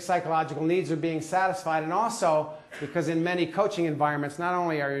basic psychological needs are being satisfied, and also because in many coaching environments, not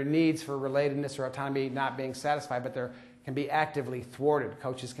only are your needs for relatedness or autonomy not being satisfied, but they're can be actively thwarted.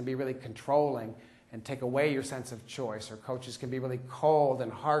 Coaches can be really controlling and take away your sense of choice, or coaches can be really cold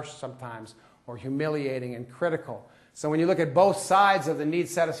and harsh sometimes, or humiliating and critical. So when you look at both sides of the need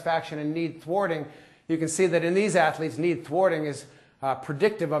satisfaction and need thwarting, you can see that in these athletes, need thwarting is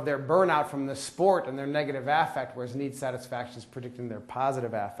predictive of their burnout from the sport and their negative affect, whereas need satisfaction is predicting their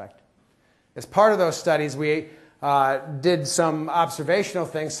positive affect. As part of those studies, we did some observational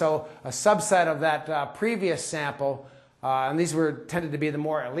things. So a subset of that previous sample, and these tended to be the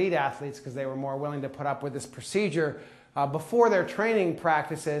more elite athletes because they were more willing to put up with this procedure. Before their training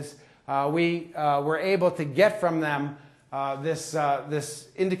practices, we were able to get from them this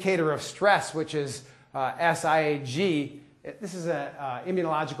indicator of stress, which is SIAG. This is an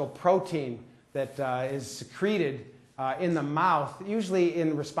immunological protein that is secreted in the mouth, usually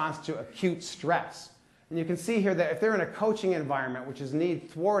in response to acute stress. And you can see here that if they're in a coaching environment, which is need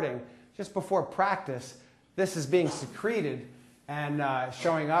thwarting, just before practice, this is being secreted and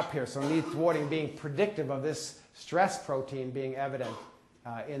showing up here. So need thwarting being predictive of this stress protein being evident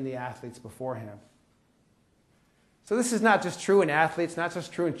in the athletes beforehand. So this is not just true in athletes, not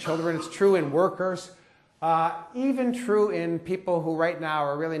just true in children, it's true in workers, even true in people who right now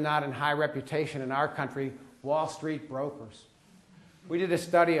are really not in high reputation in our country, Wall Street brokers. We did a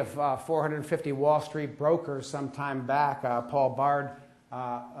study of 450 Wall Street brokers some time back. Paul Bard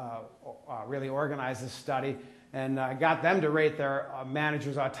really organized this study and got them to rate their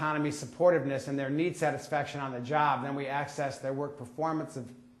managers' autonomy, supportiveness, and their need satisfaction on the job. Then we accessed their work performance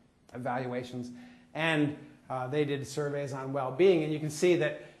evaluations, and they did surveys on well-being. And you can see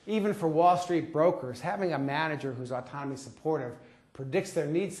that even for Wall Street brokers, having a manager who's autonomy supportive predicts their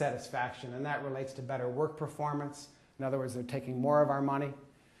need satisfaction, and that relates to better work performance. In other words, they're taking more of our money,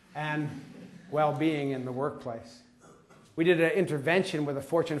 and well-being in the workplace. We did an intervention with a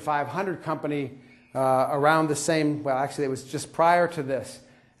Fortune 500 company around the same, well, actually it was just prior to this.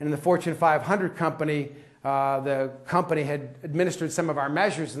 And in the Fortune 500 company, the company had administered some of our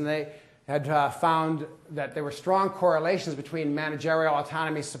measures, and they had found that there were strong correlations between managerial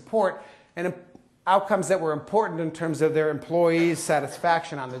autonomy support and outcomes that were important in terms of their employees'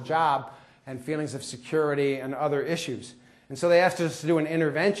 satisfaction on the job and feelings of security and other issues. And so they asked us to do an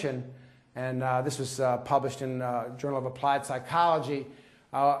intervention, and this was published in Journal of Applied Psychology.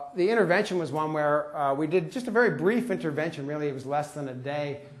 The intervention was one where we did just a very brief intervention, really it was less than a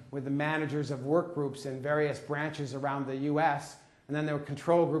day, with the managers of work groups in various branches around the US. And then there were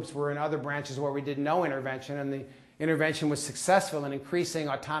control groups were in other branches where we did no intervention, and the intervention was successful in increasing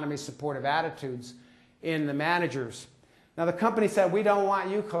autonomy supportive attitudes in the managers. Now the company said, we don't want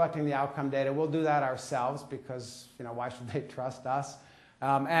you collecting the outcome data, we'll do that ourselves because, why should they trust us?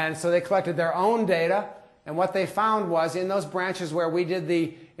 And so they collected their own data, and what they found was in those branches where we did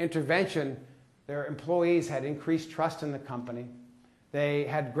the intervention, their employees had increased trust in the company, they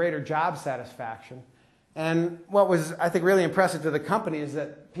had greater job satisfaction, and what was, I think, really impressive to the company is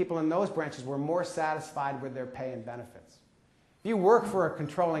that people in those branches were more satisfied with their pay and benefits. If you work for a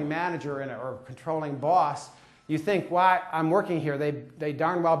controlling manager or a controlling boss, you think, why I'm working here, they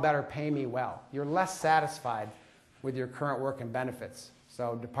darn well better pay me well. You're less satisfied with your current work and benefits.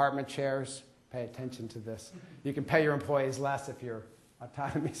 So department chairs, pay attention to this. You can pay your employees less if you're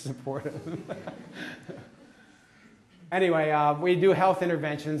autonomy supportive. Anyway, we do health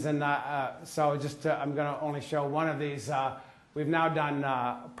interventions, and so just I'm going to only show one of these. We've now done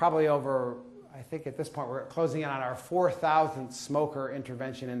probably over, I think at this point we're closing in on our 4,000th smoker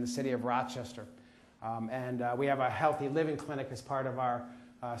intervention in the city of Rochester. And we have a healthy living clinic as part of our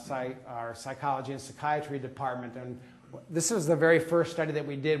psychology and psychiatry department. And this was the very first study that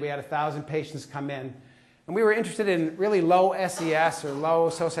we did. We had 1,000 patients come in. And we were interested in really low SES or low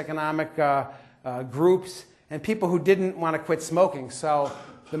socioeconomic groups and people who didn't want to quit smoking. So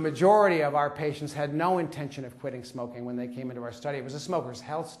the majority of our patients had no intention of quitting smoking when they came into our study. It was a smoker's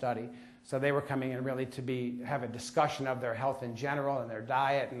health study. So they were coming in really to have a discussion of their health in general and their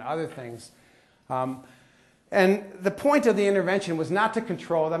diet and other things. And the point of the intervention was not to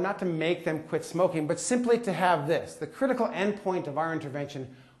control them, not to make them quit smoking, but simply to have this. The critical endpoint of our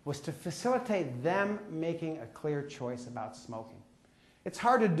intervention was to facilitate them making a clear choice about smoking. It's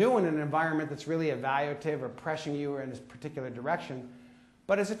hard to do in an environment that's really evaluative or pressuring you in this particular direction,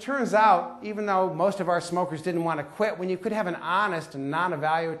 But as it turns out, even though most of our smokers didn't want to quit, when you could have an honest and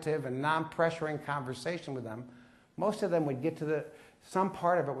non-evaluative and non-pressuring conversation with them, most of them would get to some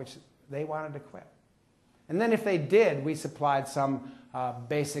part of it which they wanted to quit. And then if they did, we supplied some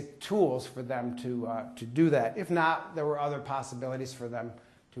basic tools for them to do that. If not, there were other possibilities for them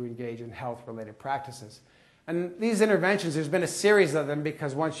to engage in health-related practices. And these interventions, there's been a series of them,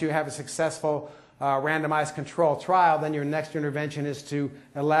 because once you have a successful randomized controlled trial, then your next intervention is to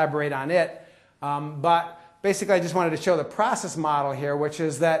elaborate on it. But basically, I just wanted to show the process model here, which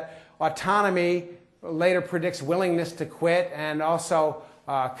is that autonomy later predicts willingness to quit and also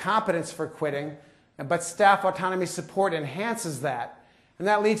competence for quitting. But staff autonomy support enhances that. And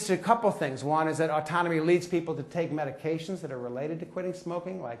that leads to a couple things. One is that autonomy leads people to take medications that are related to quitting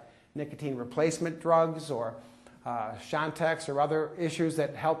smoking, like nicotine replacement drugs or Chantix or other issues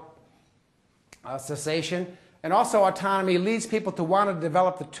that help cessation. And also autonomy leads people to want to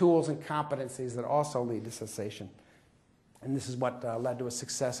develop the tools and competencies that also lead to cessation. And this is what led to a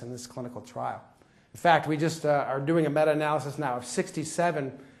success in this clinical trial. In fact, we just are doing a meta-analysis now of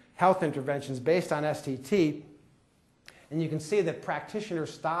 67 health interventions based on STT. And you can see that practitioner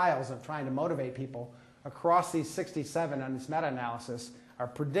styles of trying to motivate people across these 67 on this meta-analysis are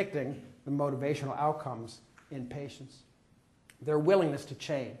predicting the motivational outcomes in patients. Their willingness to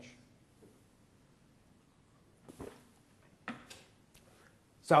change.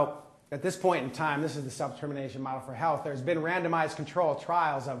 So at this point in time, this is the self-determination model for health. There's been randomized controlled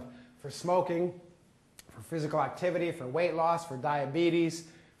trials for smoking, for physical activity, for weight loss, for diabetes,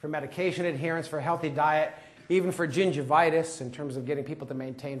 for medication adherence, for a healthy diet, even for gingivitis in terms of getting people to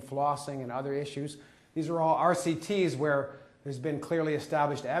maintain flossing and other issues. These are all RCTs where there's been clearly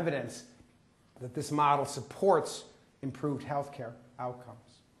established evidence that this model supports improved healthcare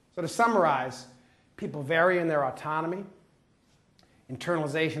outcomes. So to summarize, people vary in their autonomy.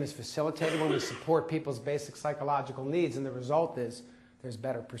 Internalization is facilitated when we support people's basic psychological needs, and the result is there's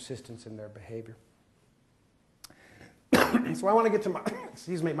better persistence in their behavior. So I want to get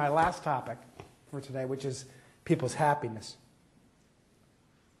to my last topic for today, which is people's happiness.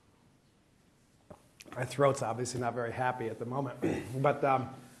 My throat's obviously not very happy at the moment. But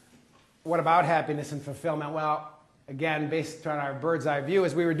what about happiness and fulfillment? Well, again, based on our bird's eye view,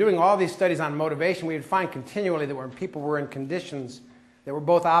 as we were doing all these studies on motivation, we would find continually that when people were in conditions that were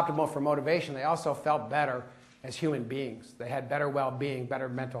both optimal for motivation, they also felt better as human beings. They had better well-being, better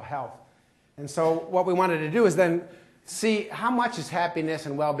mental health. And so what we wanted to do is then see how much is happiness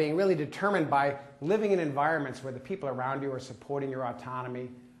and well-being really determined by living in environments where the people around you are supporting your autonomy,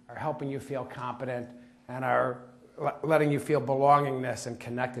 are helping you feel competent, and are letting you feel belongingness and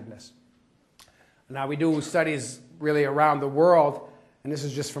connectedness. Now, we do studies really around the world, and this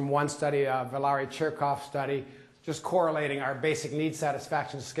is just from one study, Valery Cherkov's study, just correlating our basic need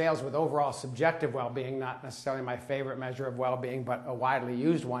satisfaction scales with overall subjective well-being, not necessarily my favorite measure of well-being, but a widely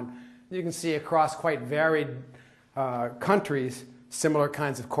used one. You can see across quite varied countries similar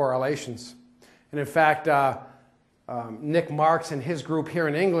kinds of correlations. And in fact, Nick Marks and his group here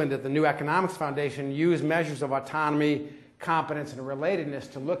in England at the New Economics Foundation used measures of autonomy, competence, and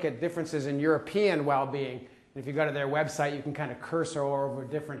relatedness to look at differences in European well-being. And if you go to their website, you can kind of cursor over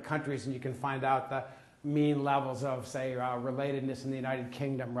different countries and you can find out the mean levels of, say, relatedness in the United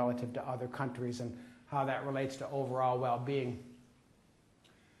Kingdom relative to other countries and how that relates to overall well-being.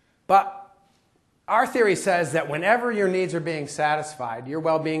 But our theory says that whenever your needs are being satisfied, your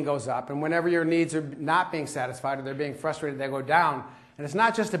well-being goes up, and whenever your needs are not being satisfied or they're being frustrated, they go down. And it's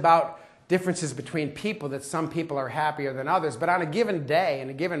not just about differences between people, that some people are happier than others, but on a given day, in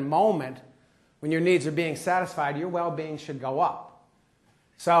a given moment, when your needs are being satisfied, your well-being should go up.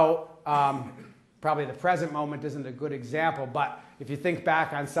 So probably the present moment isn't a good example, but if you think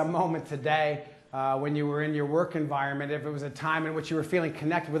back on some moment today when you were in your work environment, if it was a time in which you were feeling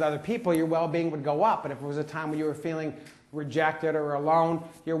connected with other people, your well-being would go up. And if it was a time when you were feeling rejected or alone,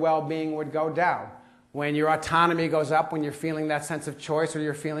 your well-being would go down. When your autonomy goes up, when you're feeling that sense of choice or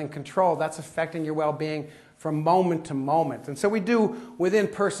you're feeling control, that's affecting your well-being from moment to moment. And so we do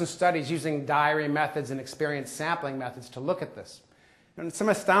within-person studies using diary methods and experience sampling methods to look at this. And some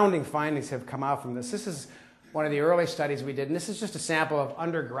astounding findings have come out from this. This is one of the early studies we did, and this is just a sample of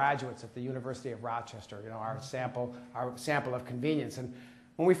undergraduates at the University of Rochester, our sample of convenience. And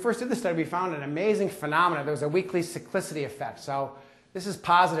when we first did the study, we found an amazing phenomenon. There was a weekly cyclicity effect. So this is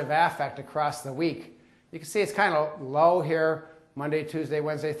positive affect across the week. You can see it's kind of low here, Monday, Tuesday,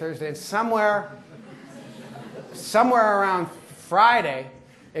 Wednesday, Thursday, and somewhere around Friday,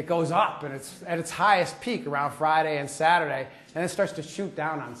 it goes up, and it's at its highest peak around Friday and Saturday, and it starts to shoot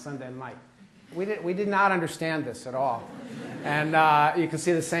down on Sunday night. We did not understand this at all. And you can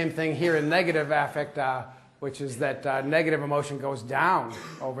see the same thing here in negative affect, which is that negative emotion goes down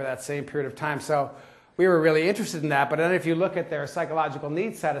over that same period of time. So we were really interested in that. But then if you look at their psychological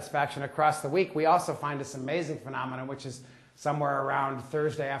needs satisfaction across the week, we also find this amazing phenomenon, which is somewhere around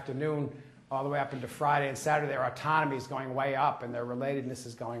Thursday afternoon all the way up into Friday and Saturday, their autonomy is going way up and their relatedness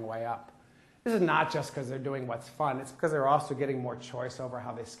is going way up. This is not just because they're doing what's fun. It's because they're also getting more choice over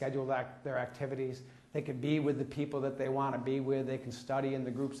how they schedule their activities. They can be with the people that they want to be with. They can study in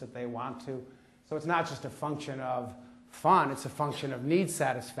the groups that they want to. So it's not just a function of fun. It's a function of need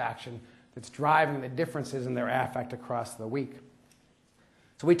satisfaction that's driving the differences in their affect across the week.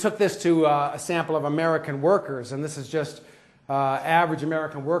 So we took this to a sample of American workers, and this is just average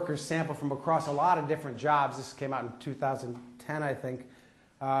American workers sampled from across a lot of different jobs. This came out in 2010, I think.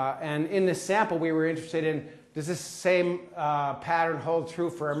 And in this sample, we were interested in, does this same pattern hold true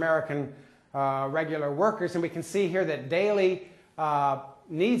for American regular workers? And we can see here that daily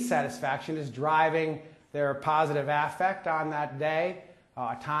need satisfaction is driving their positive affect on that day.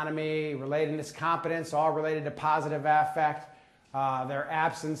 Autonomy, relatedness, competence, all related to positive affect. Their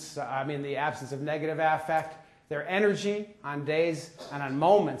absence, the absence of negative affect. Their energy on days and on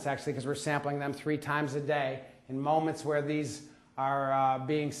moments, actually, because we're sampling them 3 times a day. In moments where these are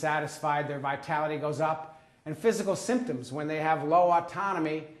being satisfied, their vitality goes up. And physical symptoms, when they have low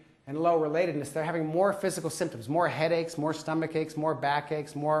autonomy and low relatedness, they're having more physical symptoms, more headaches, more stomach aches, more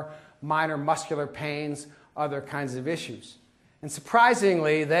backaches, more minor muscular pains, other kinds of issues. And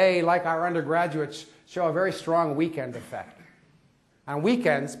surprisingly, they, like our undergraduates, show a very strong weekend effect. On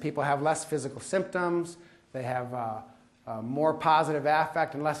weekends, people have less physical symptoms, they have more positive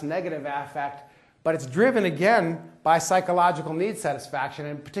affect and less negative affect, but it's driven again by psychological need satisfaction,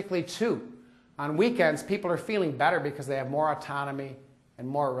 and particularly 2. On weekends, people are feeling better because they have more autonomy and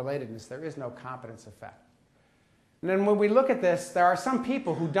more relatedness. There is no competence effect. And then when we look at this, there are some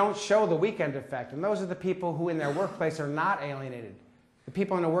people who don't show the weekend effect, and those are the people who in their workplace are not alienated. The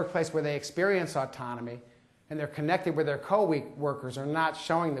people in the workplace where they experience autonomy and they're connected with their co-workers are not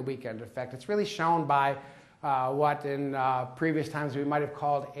showing the weekend effect. It's really shown by what in previous times we might have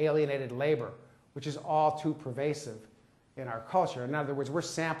called alienated labor, which is all too pervasive in our culture. In other words, we're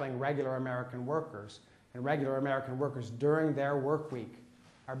sampling regular American workers, and regular American workers during their work week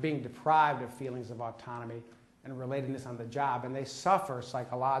are being deprived of feelings of autonomy and relatedness on the job, and they suffer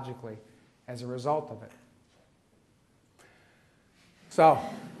psychologically as a result of it. So,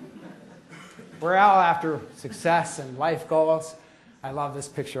 we're all after success and life goals. I love this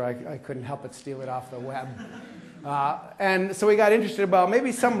picture. I couldn't help but steal it off the web. And so we got interested about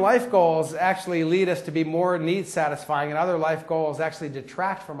maybe some life goals actually lead us to be more need satisfying, and other life goals actually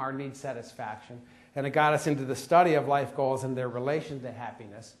detract from our need satisfaction. And it got us into the study of life goals and their relation to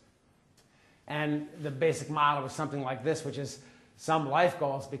happiness. And the basic model was something like this, which is some life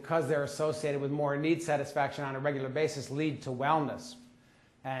goals, because they're associated with more need satisfaction on a regular basis, lead to wellness.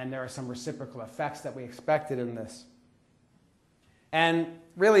 And there are some reciprocal effects that we expected in this. And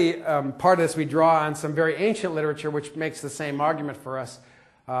really, part of this we draw on some very ancient literature which makes the same argument for us.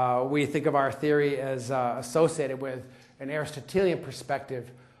 We think of our theory as associated with an Aristotelian perspective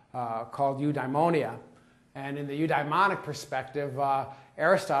called eudaimonia. And in the eudaimonic perspective,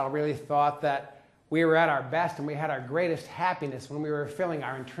 Aristotle really thought that we were at our best and we had our greatest happiness when we were fulfilling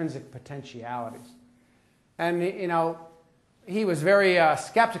our intrinsic potentialities. And, you know, he was very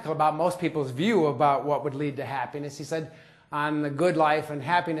skeptical about most people's view about what would lead to happiness. He said, on the good life and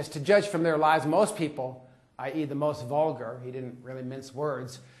happiness, to judge from their lives, most people, i.e. the most vulgar, he didn't really mince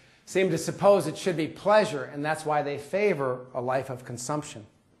words, seem to suppose it should be pleasure, and that's why they favor a life of consumption.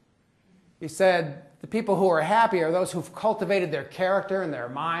 He said, the people who are happy are those who've cultivated their character and their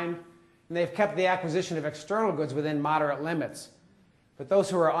mind, and they've kept the acquisition of external goods within moderate limits. But those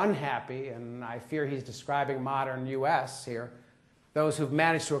who are unhappy, and I fear he's describing modern U.S. here, those who've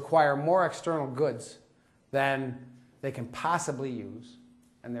managed to acquire more external goods than they can possibly use,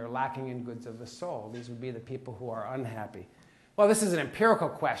 and they're lacking in goods of the soul. These would be the people who are unhappy. Well, this is an empirical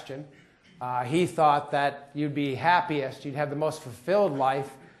question. He thought that you'd be happiest, you'd have the most fulfilled life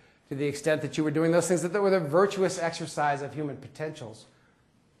to the extent that you were doing those things that were the virtuous exercise of human potentials,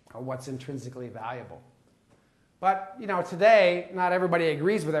 or what's intrinsically valuable. But, you know, today, not everybody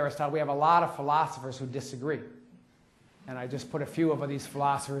agrees with Aristotle. We have a lot of philosophers who disagree. And I just put a few of these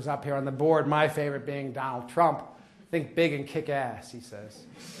philosophers up here on the board, my favorite being Donald Trump. Think big and kick ass, he says.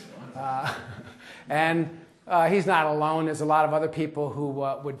 And he's not alone. There's a lot of other people who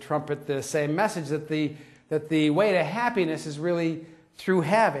would trumpet the same message, that the way to happiness is really through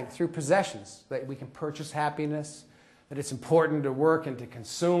having, through possessions, that we can purchase happiness, that it's important to work and to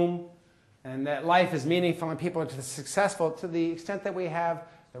consume, and that life is meaningful and people are successful to the extent that we have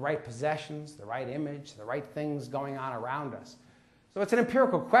the right possessions, the right image, the right things going on around us. So it's an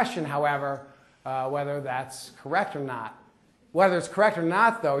empirical question, however, whether that's correct or not. Whether it's correct or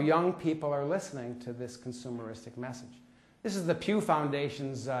not, though, young people are listening to this consumeristic message. This is the Pew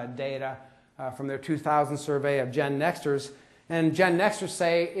Foundation's data from their 2000 survey of Gen Nexters. And Gen Nexters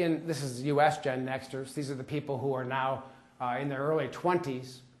say, this is US Gen Nexters, these are the people who are now in their early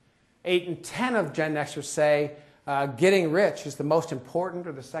 20s. 8 in 10 of Gen Nexters say getting rich is the most important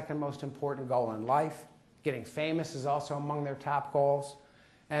or the second most important goal in life. Getting famous is also among their top goals.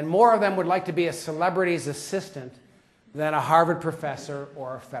 And more of them would like to be a celebrity's assistant than a Harvard professor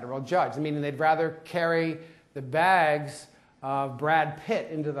or a federal judge, meaning they'd rather carry the bags of Brad Pitt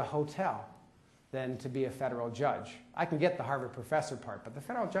into the hotel than to be a federal judge. I can get the Harvard professor part, but the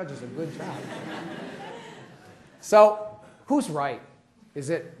federal judge is a good job. So, who's right? Is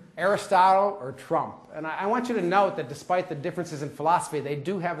it Aristotle or Trump? And I want you to note that despite the differences in philosophy, they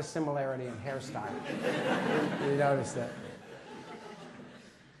do have a similarity in hairstyle. You notice that?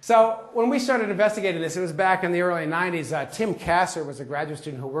 So when we started investigating this, it was back in the early 90s. Tim Kasser was a graduate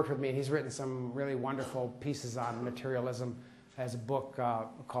student who worked with me, and he's written some really wonderful pieces on materialism. He has a book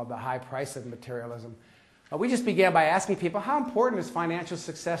called The High Price of Materialism. We just began by asking people, how important is financial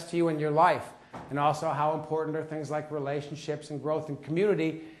success to you in your life? And also, how important are things like relationships and growth and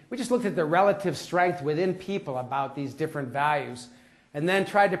community? We just looked at the relative strength within people about these different values, and then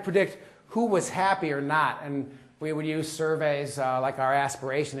tried to predict who was happy or not. And we would use surveys like our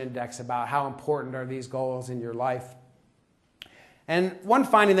aspiration index about how important are these goals in your life. And one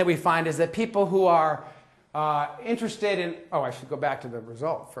finding that we find is that people who are interested in, I should go back to the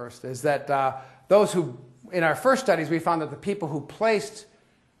result first, is that those who, in our first studies, we found that the people who placed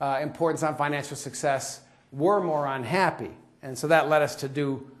importance on financial success were more unhappy. And so that led us to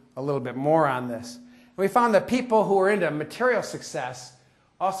do a little bit more on this. And we found that people who are into material success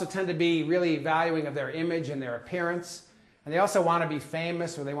also tend to be really valuing of their image and their appearance. And they also want to be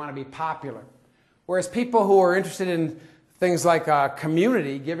famous or they want to be popular. Whereas people who are interested in things like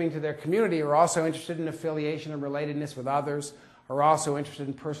community, giving to their community, are also interested in affiliation and relatedness with others, are also interested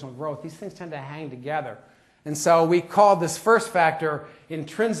in personal growth. These things tend to hang together. And so we called this first factor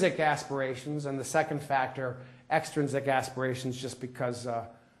intrinsic aspirations and the second factor extrinsic aspirations, just because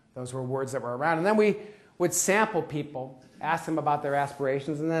those were words that were around. And then we would sample people, ask them about their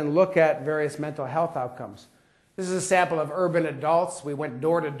aspirations, and then look at various mental health outcomes. This is a sample of urban adults. We went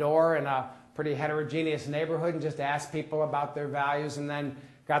door to door in a pretty heterogeneous neighborhood and just asked people about their values and then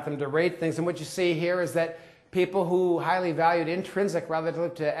got them to rate things. And what you see here is that people who highly valued intrinsic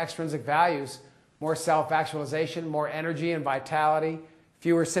relative to extrinsic values, more self-actualization, more energy and vitality,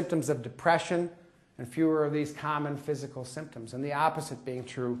 fewer symptoms of depression, and fewer of these common physical symptoms. And the opposite being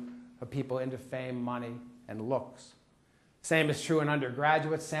true of people into fame, money, and looks. Same is true in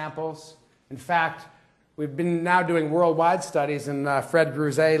undergraduate samples. In fact, we've been now doing worldwide studies, and Fred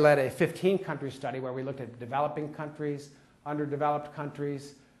Grouzet led a 15-country study where we looked at developing countries, underdeveloped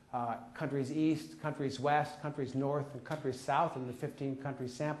countries, countries east, countries west, countries north, and countries south in the 15-country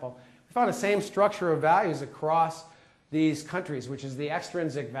sample. We found the same structure of values across these countries, which is the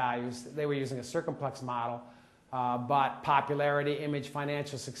extrinsic values. They were using a circumplex model, but popularity, image,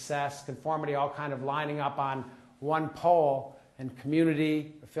 financial success, conformity, all kind of lining up on one pole, and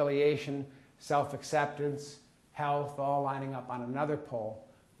community, affiliation, self-acceptance, health, all lining up on another pole.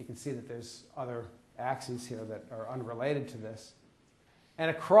 You can see that there's other axes here that are unrelated to this. And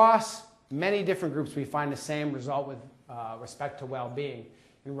across many different groups, we find the same result with respect to well-being.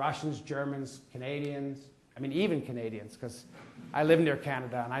 In Russians, Germans, Canadians, even Canadians, because I live near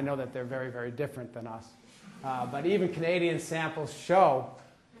Canada and I know that they're very, very different than us. But even Canadian samples show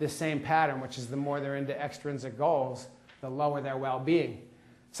this same pattern, which is the more they're into extrinsic goals, the lower their well-being.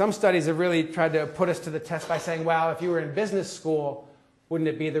 Some studies have really tried to put us to the test by saying, well, if you were in business school, wouldn't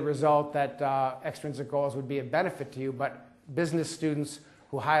it be the result that extrinsic goals would be a benefit to you? But business students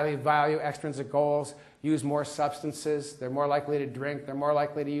who highly value extrinsic goals use more substances, they're more likely to drink, they're more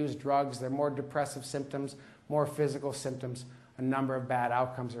likely to use drugs, they're more depressive symptoms, more physical symptoms. A number of bad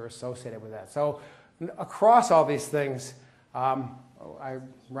outcomes are associated with that. So across all these things, I'm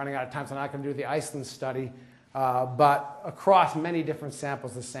running out of time, so I'm not going to do the Iceland study, but across many different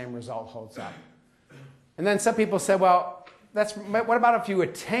samples, the same result holds up. And then some people said, well, what about if you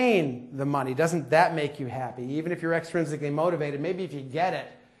attain the money? Doesn't that make you happy? Even if you're extrinsically motivated, maybe if you get it,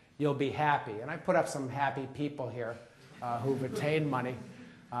 you'll be happy. And I put up some happy people here who've attained money.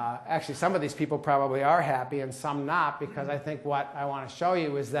 Actually, some of these people probably are happy and some not, because I think what I want to show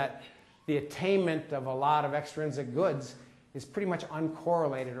you is that the attainment of a lot of extrinsic goods is pretty much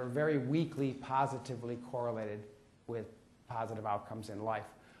uncorrelated or very weakly positively correlated with positive outcomes in life.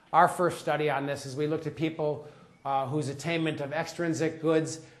 Our first study on this is we looked at people whose attainment of extrinsic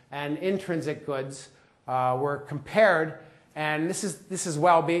goods and intrinsic goods were compared, and this is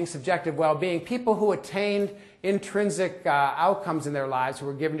well-being, subjective well-being. People who attained intrinsic outcomes in their lives, who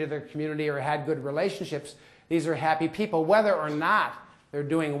were given to their community or had good relationships, these are happy people, whether or not they're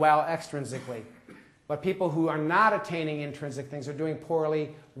doing well extrinsically. But people who are not attaining intrinsic things are doing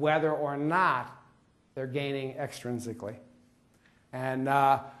poorly, whether or not they're gaining extrinsically. And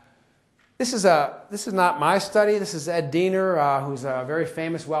this is not my study. This is Ed Diener, who's a very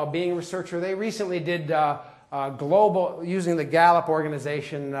famous well-being researcher. They recently did global, using the Gallup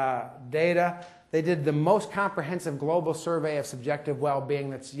organization data, they did the most comprehensive global survey of subjective well-being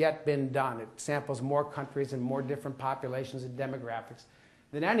that's yet been done. It samples more countries and more different populations and demographics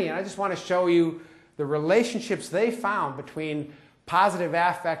than any. And I just want to show you the relationships they found between positive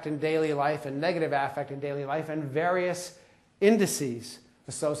affect in daily life and negative affect in daily life and various indices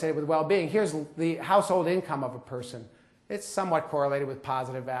associated with well-being. Here's the household income of a person. It's somewhat correlated with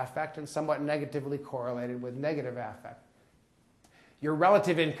positive affect and somewhat negatively correlated with negative affect. Your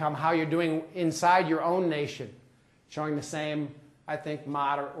relative income, how you're doing inside your own nation, showing the same, I think,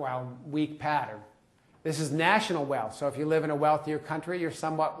 weak pattern. This is national wealth. So if you live in a wealthier country, you're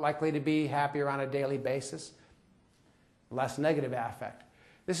somewhat likely to be happier on a daily basis. Less negative affect.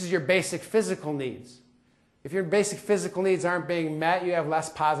 This is your basic physical needs. If your basic physical needs aren't being met, you have less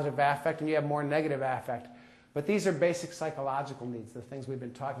positive affect and you have more negative affect. But these are basic psychological needs, the things we've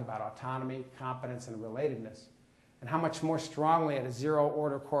been talking about, autonomy, competence, and relatedness. And how much more strongly at a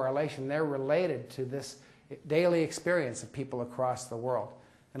zero-order correlation they're related to this daily experience of people across the world.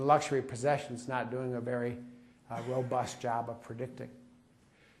 And luxury possessions not doing a very robust job of predicting.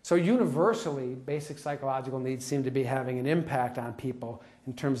 So universally, basic psychological needs seem to be having an impact on people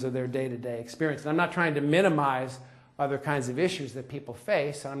in terms of their day-to-day experience. And I'm not trying to minimize other kinds of issues that people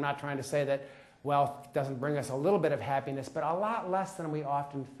face. And I'm not trying to say that wealth doesn't bring us a little bit of happiness, but a lot less than we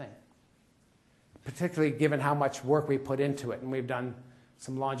often think, particularly given how much work we put into it. And we've done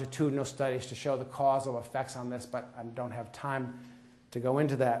some longitudinal studies to show the causal effects on this, but I don't have time to go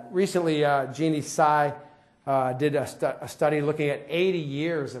into that. Recently, Jeannie Tsai did a study looking at 80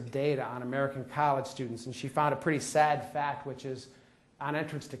 years of data on American college students, and she found a pretty sad fact, which is on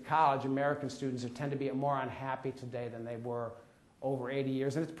entrance to college, American students tend to be more unhappy today than they were over 80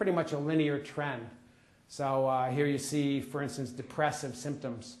 years, and it's pretty much a linear trend. So here you see, for instance, depressive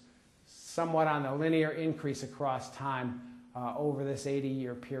symptoms, somewhat on a linear increase across time over this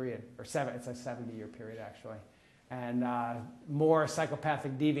 80-year period, or it's a 70-year period actually. And more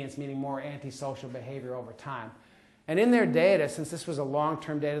psychopathic deviance, meaning more antisocial behavior over time. And in their data, since this was a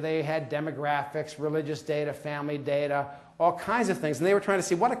long-term data, they had demographics, religious data, family data, all kinds of things. And they were trying to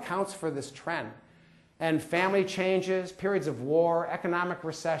see what accounts for this trend. And family changes, periods of war, economic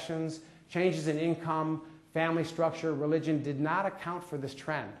recessions, changes in income, family structure, religion did not account for this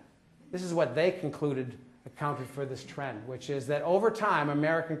trend. This is what they concluded accounted for this trend, which is that over time,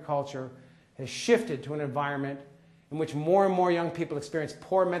 American culture has shifted to an environment in which more and more young people experience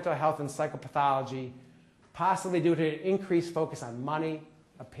poor mental health and psychopathology, possibly due to an increased focus on money,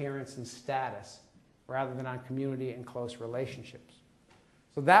 appearance, and status, rather than on community and close relationships.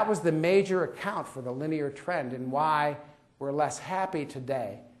 So that was the major account for the linear trend and why we're less happy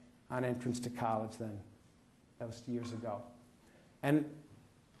today on entrance to college than those years ago. And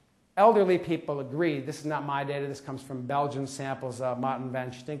elderly people agree. This is not my data. This comes from Belgian samples. Martin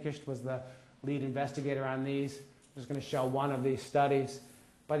van Stinkist was the lead investigator on these. I'm just going to show one of these studies.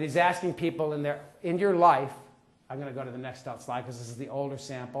 But he's asking people in your life, I'm going to go to the next slide because this is the older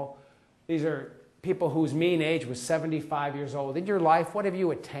sample. These are people whose mean age was 75 years old. In your life, what have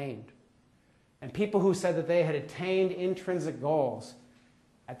you attained? And people who said that they had attained intrinsic goals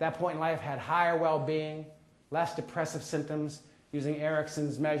at that point in life had higher well-being, less depressive symptoms. Using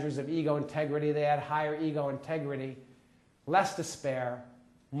Erickson's measures of ego integrity, they had higher ego integrity, less despair,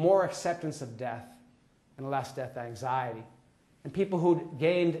 more acceptance of death, and less death anxiety. And people who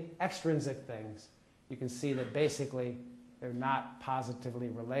gained extrinsic things, you can see that basically they're not positively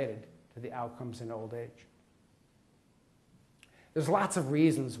related to the outcomes in old age. There's lots of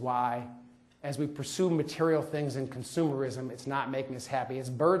reasons why, as we pursue material things and consumerism, it's not making us happy. It's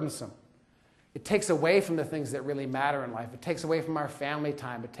burdensome. It takes away from the things that really matter in life. It takes away from our family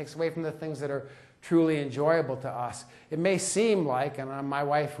time. It takes away from the things that are truly enjoyable to us. It may seem like, and my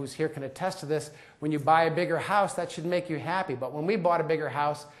wife who's here can attest to this, when you buy a bigger house, that should make you happy. But when we bought a bigger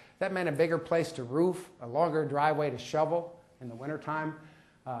house, that meant a bigger place to roof, a longer driveway to shovel in the wintertime,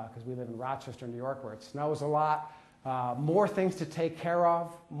 because we live in Rochester, New York, where it snows a lot. more things to take care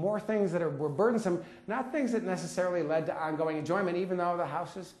of, more things that were burdensome, not things that necessarily led to ongoing enjoyment, even though the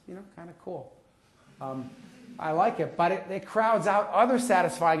house is, kind of cool. I like it, but it crowds out other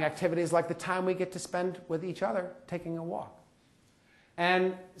satisfying activities like the time we get to spend with each other taking a walk.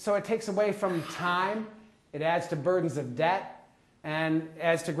 And so it takes away from time, it adds to burdens of debt, and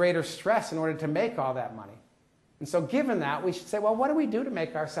adds to greater stress in order to make all that money. And so given that, we should say, well, what do we do to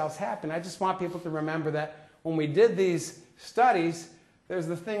make ourselves happy? And I just want people to remember that when we did these studies, there's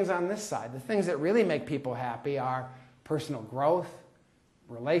the things on this side. The things that really make people happy are personal growth,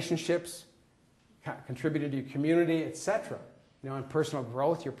 relationships, contributing to your community, etc. In personal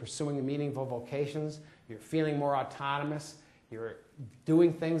growth, you're pursuing meaningful vocations, you're feeling more autonomous, you're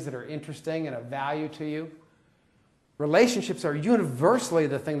doing things that are interesting and of value to you. Relationships are universally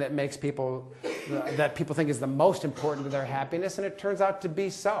the thing that makes people, that people think is the most important to their happiness, and it turns out to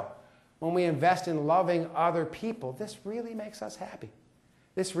be so. When we invest in loving other people, this really makes us happy.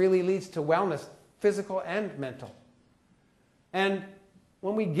 This really leads to wellness, physical and mental. And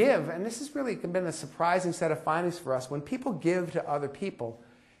when we give, and this has really been a surprising set of findings for us, when people give to other people,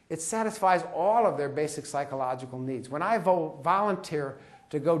 it satisfies all of their basic psychological needs. When I volunteer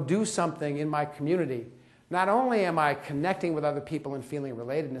to go do something in my community, not only am I connecting with other people and feeling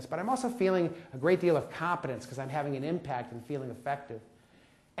relatedness, but I'm also feeling a great deal of competence because I'm having an impact and feeling effective.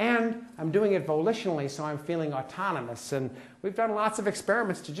 And I'm doing it volitionally, so I'm feeling autonomous. And we've done lots of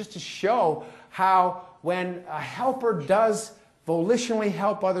experiments to show how when a helper does volitionally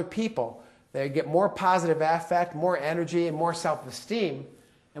help other people, they get more positive affect, more energy, and more self-esteem.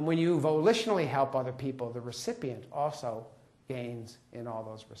 And when you volitionally help other people, the recipient also gains in all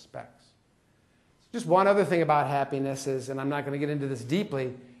those respects. Just one other thing about happiness is, and I'm not going to get into this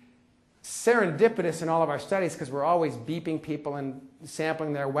deeply, serendipitous in all of our studies, because we're always beeping people and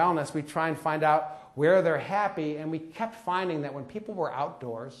sampling their wellness, we try and find out where they're happy, and we kept finding that when people were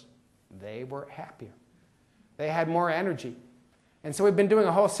outdoors, they were happier. They had more energy. And so we've been doing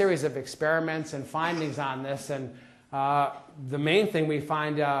a whole series of experiments and findings on this, and the main thing we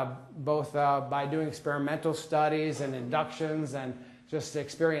find both by doing experimental studies and inductions and just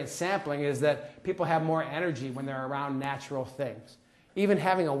experience sampling is that people have more energy when they're around natural things. Even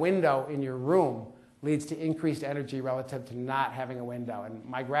having a window in your room leads to increased energy relative to not having a window. And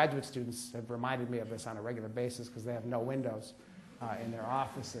my graduate students have reminded me of this on a regular basis because they have no windows in their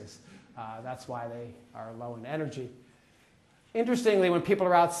offices. That's why they are low in energy. Interestingly, when people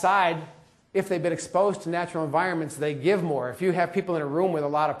are outside, if they've been exposed to natural environments, they give more. If you have people in a room with a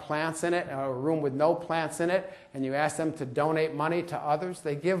lot of plants in it, or a room with no plants in it, and you ask them to donate money to others,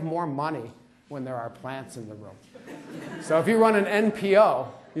 they give more money when there are plants in the room. So if you run an NPO,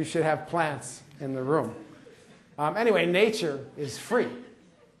 you should have plants in the room. Anyway, nature is free.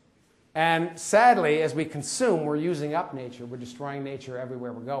 And sadly, as we consume, we're using up nature. We're destroying nature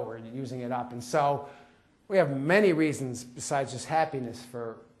everywhere we go. We're using it up. And so we have many reasons besides just happiness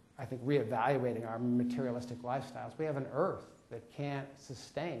for, I think, reevaluating our materialistic lifestyles. We have an earth that can't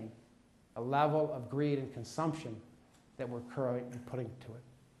sustain a level of greed and consumption that we're currently putting to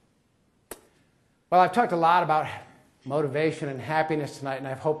it. Well, I've talked a lot about motivation and happiness tonight, and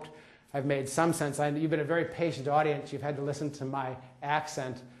I've hoped I've made some sense. You've been a very patient audience. You've had to listen to my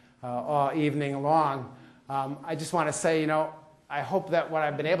accent all evening long. I just want to say, I hope that what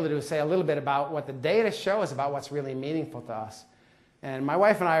I've been able to do is say a little bit about what the data shows about what's really meaningful to us. And my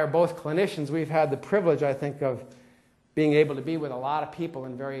wife and I are both clinicians. We've had the privilege, I think, of being able to be with a lot of people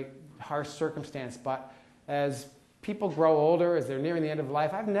in very harsh circumstance. But as people grow older, as they're nearing the end of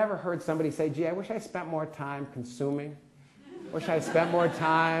life, I've never heard somebody say, gee, I wish I spent more time consuming. I wish I spent more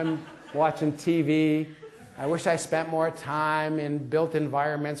time watching TV. I wish I spent more time in built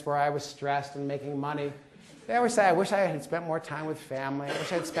environments where I was stressed and making money. They always say, I wish I had spent more time with family. I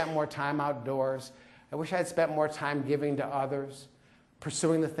wish I had spent more time outdoors. I wish I had spent more time giving to others,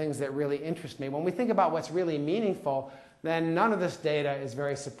 pursuing the things that really interest me. When we think about what's really meaningful, then none of this data is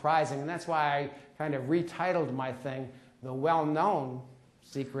very surprising. And that's why I kind of retitled my thing, The Well-Known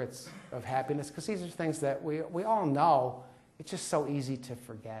Secrets of Happiness, because these are things that we all know. It's just so easy to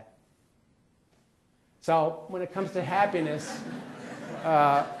forget. So when it comes to happiness,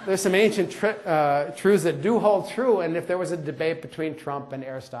 there's some ancient truths that do hold true. And if there was a debate between Trump and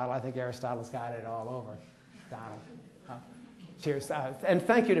Aristotle, I think Aristotle's got it all over. Donald. Cheers. And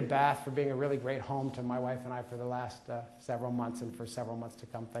thank you to Bath for being a really great home to my wife and I for the last several months and for several months to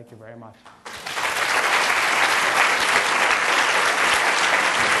come. Thank you very much.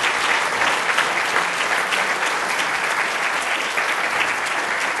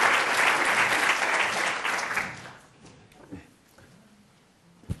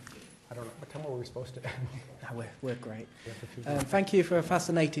 I don't know. What time were we supposed to? No, we're great. Thank you for a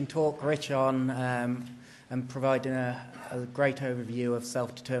fascinating talk, Rich, on and providing a great overview of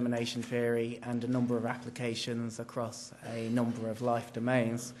self-determination theory and a number of applications across a number of life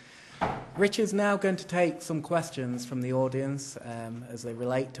domains. Rich is now going to take some questions from the audience as they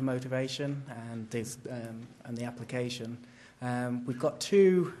relate to motivation and the application. We've got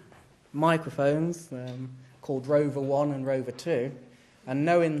two microphones called Rover 1 and Rover 2. And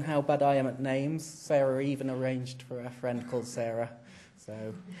knowing how bad I am at names, Sarah even arranged for a friend called Sarah. So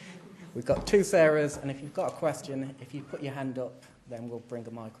we've got two Sarahs, and if you've got a question, if you put your hand up, then we'll bring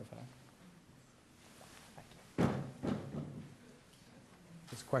a microphone. There's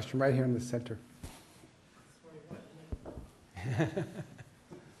a question right here in the center.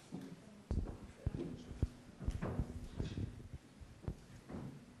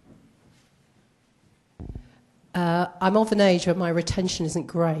 I'm of an age where my retention isn't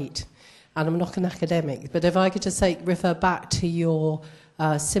great, and I'm not an academic, but if I could just refer back to your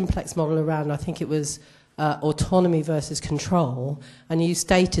simplex model around, I think it was autonomy versus control, and you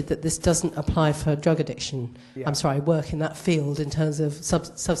stated that this doesn't apply for drug addiction. Yeah. I'm sorry, I work in that field in terms of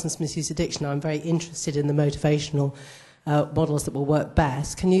substance misuse addiction. I'm very interested in the motivational models that will work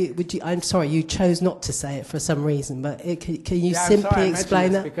best. I'm sorry, you chose not to say it for some reason, but can you simply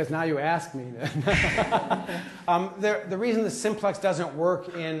explain that? Because now you ask me. The reason the simplex doesn't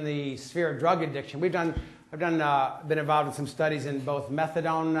work in the sphere of drug addiction, I've been involved in some studies in both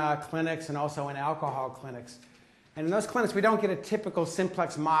methadone clinics and also in alcohol clinics. And in those clinics, we don't get a typical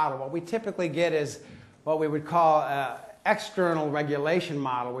simplex model. What we typically get is what we would call an external regulation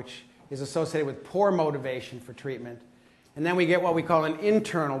model, which is associated with poor motivation for treatment. And then we get what we call an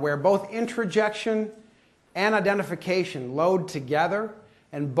internal, where both introjection and identification load together,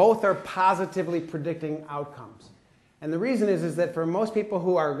 and both are positively predicting outcomes. And the reason is that for most people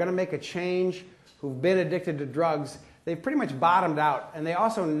who are going to make a change, who've been addicted to drugs, they've pretty much bottomed out. And they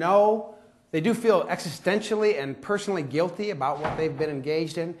also know, they do feel existentially and personally guilty about what they've been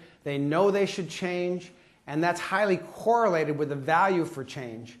engaged in. They know they should change, and that's highly correlated with the value for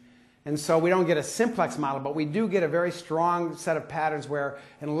change. And so we don't get a simplex model, but we do get a very strong set of patterns where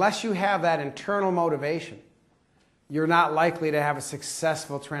unless you have that internal motivation, you're not likely to have a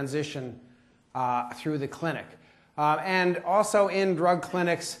successful transition through the clinic. And also in drug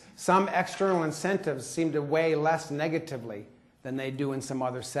clinics, some external incentives seem to weigh less negatively than they do in some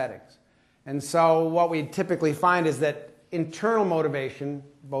other settings. And so what we typically find is that internal motivation,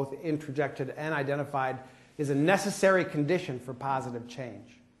 both introjected and identified, is a necessary condition for positive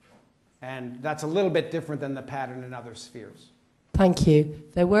change. And that's a little bit different than the pattern in other spheres. Thank you.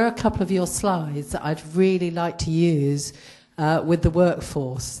 There were a couple of your slides that I'd really like to use with the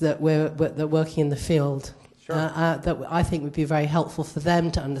workforce that we're working in the field. Sure. That I think would be very helpful for them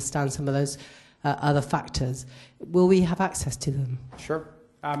to understand some of those other factors. Will we have access to them? Sure.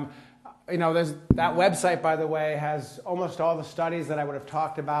 There's that website, by the way, has almost all the studies that I would have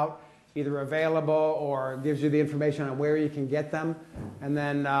talked about either available or gives you the information on where you can get them. And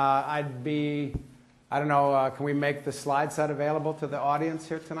then I don't know, can we make the slide set available to the audience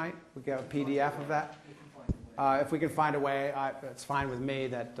here tonight? We get a PDF of that? If we can find a way, it's fine with me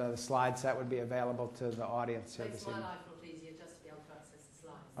that the slide set would be available to the audience here this evening. Makes my life a lot easier just to be able to access the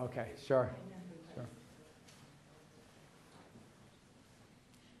slides. Okay, sure.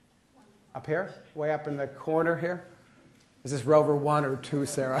 Up here? Way up in the corner here? Is this Rover 1 or 2,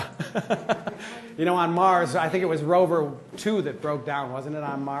 Sarah? On Mars, I think it was Rover 2 that broke down, wasn't it,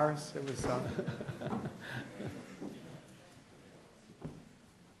 on Mars? It was...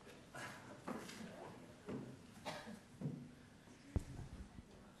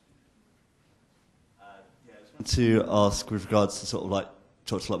 to ask with regards to sort of like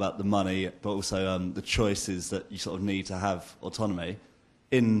talked a lot about the money, but also the choices that you sort of need to have autonomy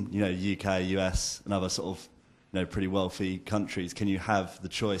in UK, US, and other sort of pretty wealthy countries. Can you have the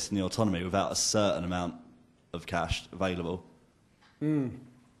choice and the autonomy without a certain amount of cash available?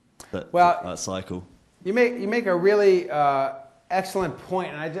 That cycle. You make a really excellent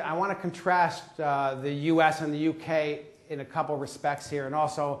point, and I want to contrast the US and the UK in a couple respects here, and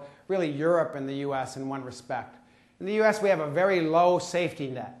also really Europe and the US in one respect. In the US, we have a very low safety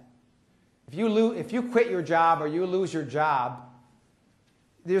net. If you quit your job or you lose your job,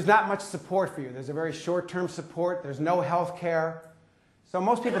 there's not much support for you. There's a very short-term support. There's no health care. So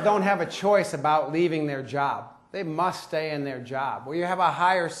most people don't have a choice about leaving their job. They must stay in their job. Where you have a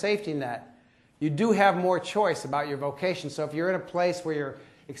higher safety net, you do have more choice about your vocation. So if you're in a place where you're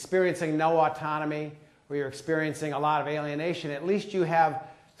experiencing no autonomy, where you're experiencing a lot of alienation, at least you have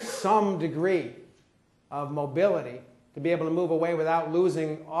some degree of mobility to be able to move away without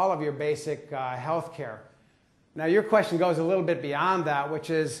losing all of your basic health care. Now, your question goes a little bit beyond that, which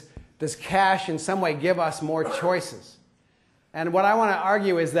is, does cash in some way give us more choices? And what I want to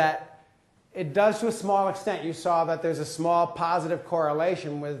argue is that it does to a small extent. You saw that there's a small positive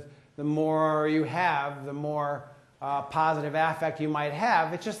correlation with the more you have, the more positive affect you might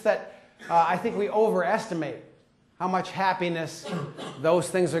have. It's just that I think we overestimate how much happiness those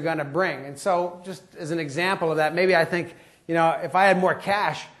things are going to bring. And so just as an example of that, maybe I think, you know, if I had more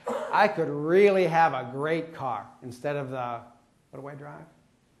cash, I could really have a great car instead of the, what do I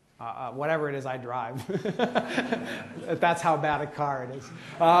drive? Whatever it is I drive. That's how bad a car it is.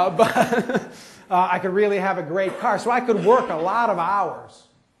 But I could really have a great car. So I could work a lot of hours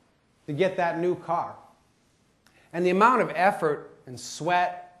to get that new car. And the amount of effort and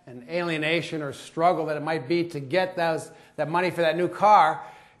sweat and alienation or struggle that it might be to get that money for that new car,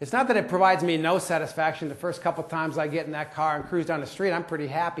 it's not that it provides me no satisfaction. The first couple times I get in that car and cruise down the street, I'm pretty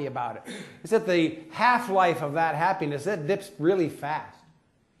happy about it. It's that the half-life of that happiness, it dips really fast.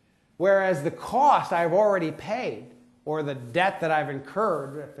 Whereas the cost I've already paid, or the debt that I've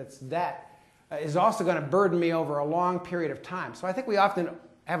incurred, if it's debt, is also going to burden me over a long period of time. So I think we often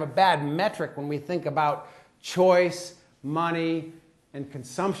have a bad metric when we think about choice, money, and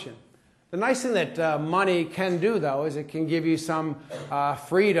consumption. The nice thing that money can do, though, is it can give you some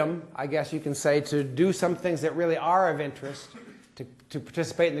freedom, I guess you can say, to do some things that really are of interest, to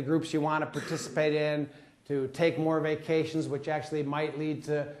participate in the groups you want to participate in, to take more vacations, which actually might lead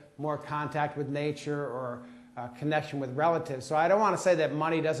to more contact with nature or connection with relatives. So I don't want to say that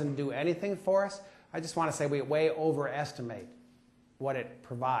money doesn't do anything for us. I just want to say we way overestimate what it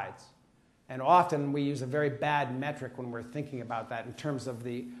provides. And often we use a very bad metric when we're thinking about that in terms of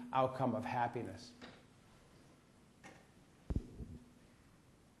the outcome of happiness.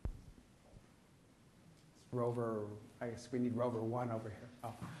 Rover, I guess we need Rover 1 over here.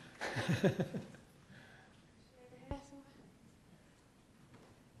 Oh.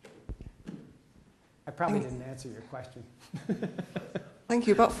 I probably didn't answer your question. Thank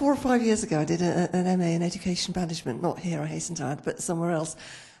you. About 4 or 5 years ago, I did an MA in Education Management, not here, I hasten to add, but somewhere else.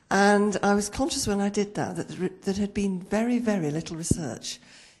 And I was conscious when I did that there had been very, very little research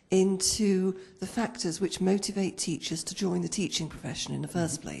into the factors which motivate teachers to join the teaching profession in the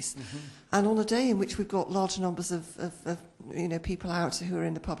first place. Mm-hmm. And on a day in which we've got large numbers of people out who are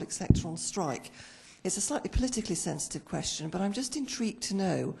in the public sector on strike, it's a slightly politically sensitive question, but I'm just intrigued to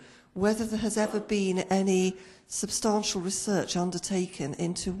know whether there has ever been any substantial research undertaken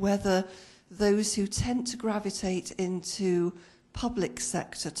into whether those who tend to gravitate into public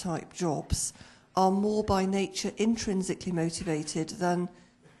sector type jobs are more by nature intrinsically motivated than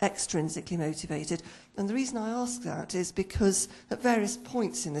extrinsically motivated. And the reason I ask that is because at various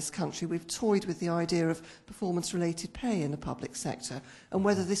points in this country we've toyed with the idea of performance-related pay in the public sector and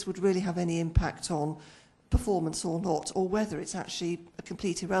whether this would really have any impact on performance or not, or whether it's actually a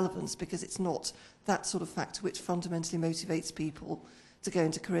complete irrelevance because it's not that sort of factor which fundamentally motivates people to go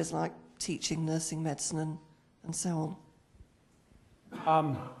into careers like teaching, nursing, medicine and so on.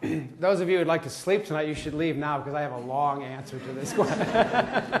 Those of you who'd like to sleep tonight, you should leave now because I have a long answer to this question.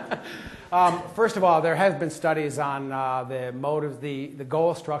 First of all, there have been studies on the motives, the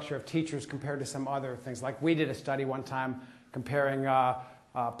goal structure of teachers compared to some other things. Like we did a study one time comparing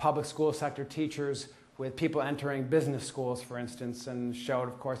public school sector teachers with people entering business schools, for instance, and showed,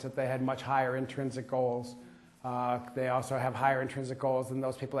 of course, that they had much higher intrinsic goals. They also have higher intrinsic goals than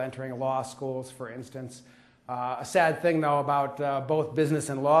those people entering law schools, for instance. A sad thing, though, about both business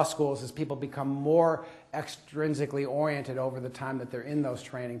and law schools is people become more extrinsically oriented over the time that they're in those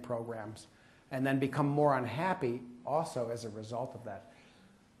training programs and then become more unhappy also as a result of that.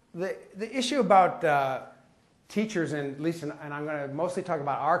 The issue about teachers, and at least, and I'm going to mostly talk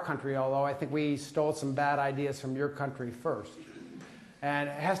about our country, although I think we stole some bad ideas from your country first. And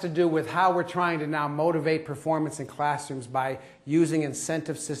it has to do with how we're trying to now motivate performance in classrooms by using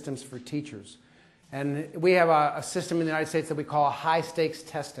incentive systems for teachers. And we have a system in the United States that we call high-stakes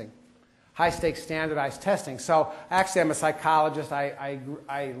testing, high-stakes standardized testing. So actually, I'm a psychologist.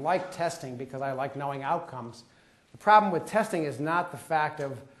 I like testing because I like knowing outcomes. The problem with testing is not the fact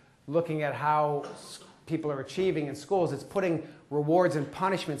of looking at how people are achieving in schools. It's putting rewards and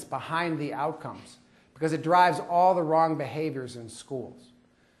punishments behind the outcomes because it drives all the wrong behaviors in schools.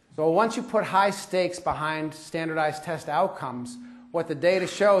 So once you put high stakes behind standardized test outcomes, what the data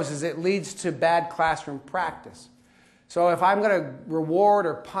shows is it leads to bad classroom practice. So if I'm going to reward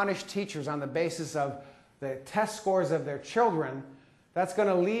or punish teachers on the basis of the test scores of their children, that's going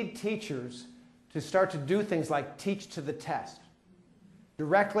to lead teachers to start to do things like teach to the test.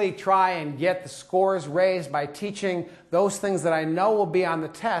 directly try and get the scores raised by teaching those things that I know will be on the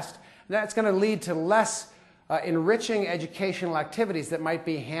test, that's going to lead to less enriching educational activities that might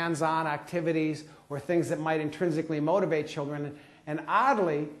be hands-on activities or things that might intrinsically motivate children. And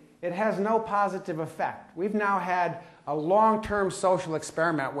oddly, it has no positive effect. We've now had a long-term social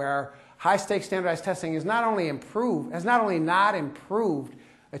experiment where high-stakes standardized testing has not only not improved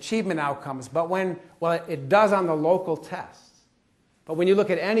achievement outcomes, but it does on the local tests. But when you look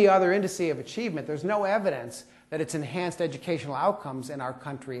at any other indice of achievement, there's no evidence that it's enhanced educational outcomes in our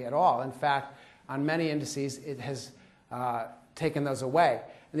country at all. In fact, on many indices, it has taken those away.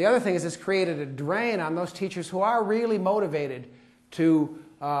 And the other thing is it's created a drain on those teachers who are really motivated to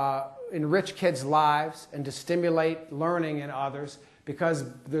enrich kids' lives and to stimulate learning in others, because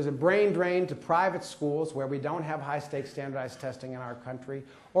there's a brain drain to private schools where we don't have high-stakes standardized testing in our country,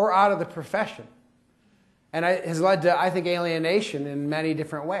 or out of the profession. And it has led to, I think, alienation in many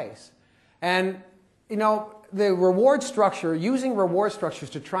different ways. And, you know, the reward structure, using reward structures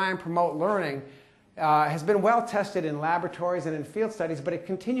to try and promote learning has been well tested in laboratories and in field studies, but it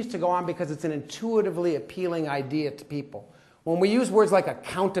continues to go on because it's an intuitively appealing idea to people. When we use words like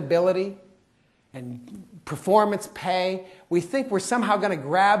accountability and performance pay, we think we're somehow going to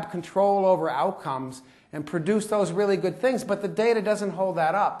grab control over outcomes and produce those really good things, but the data doesn't hold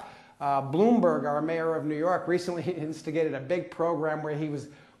that up. Bloomberg, our mayor of New York, recently instigated a big program where he was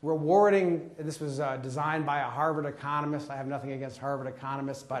rewarding, this was designed by a Harvard economist. I have nothing against Harvard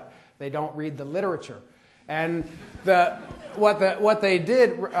economists, but they don't read the literature. And what they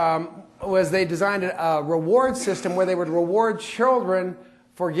did was they designed a reward system where they would reward children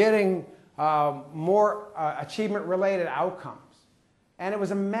for getting more achievement-related outcomes. And it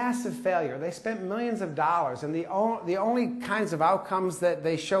was a massive failure. They spent millions of dollars, and the only kinds of outcomes that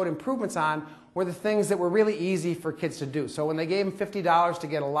they showed improvements on were the things that were really easy for kids to do. So when they gave them $50 to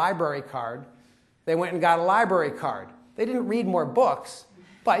get a library card, they went and got a library card. They didn't read more books,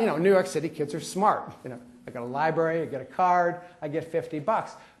 but you know, New York City kids are smart. You know, I got a library, I get a card, I get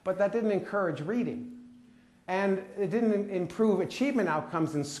 $50. But that didn't encourage reading. And it didn't improve achievement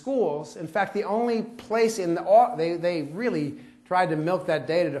outcomes in schools. In fact, the only place they really tried to milk that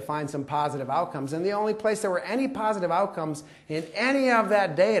data to find some positive outcomes. And the only place there were any positive outcomes in any of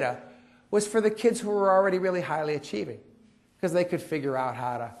that data was for the kids who were already really highly achieving, because they could figure out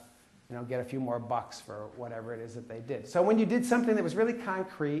how to, you know, get a few more bucks for whatever it is that they did. So when you did something that was really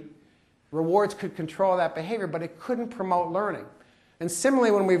concrete, rewards could control that behavior, but it couldn't promote learning. And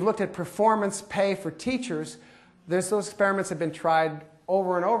similarly, when we've looked at performance pay for teachers, those experiments have been tried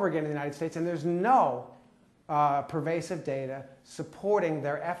over and over again in the United States, and there's no pervasive data supporting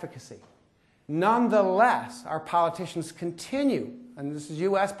their efficacy. Nonetheless, our politicians continue, and this is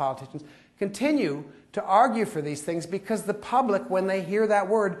U.S. politicians, continue to argue for these things because the public, when they hear that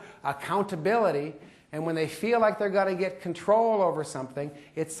word accountability, and when they feel like they're going to get control over something,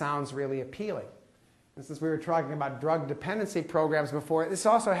 it sounds really appealing. And since we were talking about drug dependency programs before, this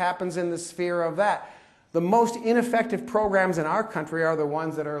also happens in the sphere of that. The most ineffective programs in our country are the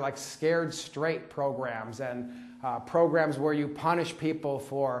ones that are like scared straight programs and programs where you punish people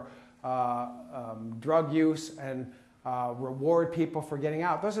for drug use and reward people for getting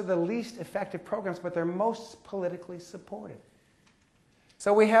out. Those are the least effective programs, but they're most politically supported.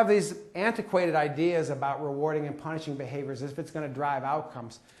 So we have these antiquated ideas about rewarding and punishing behaviors as if it's going to drive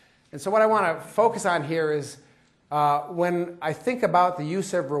outcomes. And so what I want to focus on here is when I think about the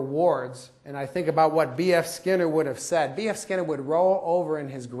use of rewards, and I think about what B.F. Skinner would have said, B.F. Skinner would roll over in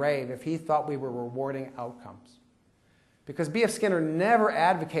his grave if he thought we were rewarding outcomes. Because B.F. Skinner never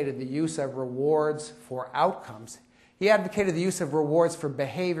advocated the use of rewards for outcomes. He advocated the use of rewards for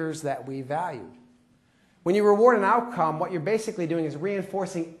behaviors that we valued. When you reward an outcome, what you're basically doing is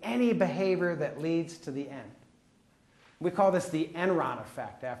reinforcing any behavior that leads to the end. We call this the Enron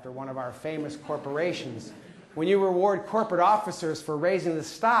effect, after one of our famous corporations. When you reward corporate officers for raising the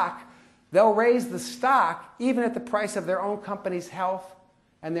stock, they'll raise the stock even at the price of their own company's health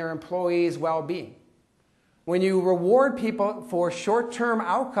and their employees' well-being. When you reward people for short-term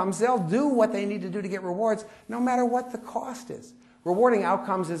outcomes, they'll do what they need to do to get rewards, no matter what the cost is. Rewarding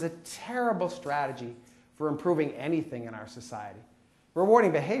outcomes is a terrible strategy for improving anything in our society.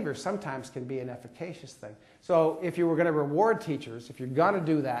 Rewarding behavior sometimes can be an efficacious thing. So if you were going to reward teachers, if you're going to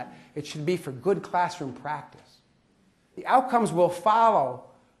do that, it should be for good classroom practice. The outcomes will follow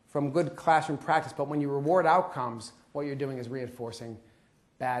from good classroom practice, but when you reward outcomes, what you're doing is reinforcing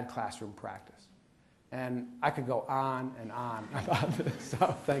bad classroom practice. And I could go on and on about this,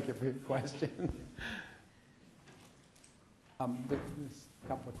 so thank you for your question. There's a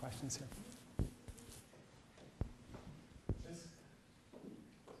couple of questions here.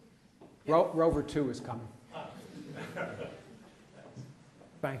 Rover 2 is coming.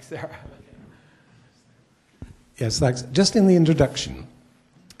 Thanks, Sarah. Yes, thanks. Just in the introduction,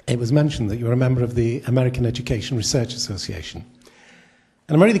 it was mentioned that you're a member of the American Education Research Association.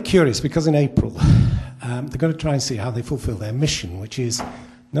 And I'm really curious because in April, they're going to try and see how they fulfill their mission, which is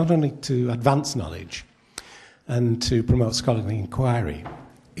not only to advance knowledge and to promote scholarly inquiry,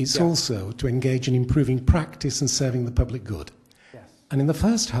 it's also to engage in improving practice and serving the public good. Yes. And in the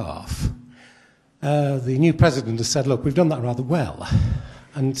first half, the new president has said, look, we've done that rather well.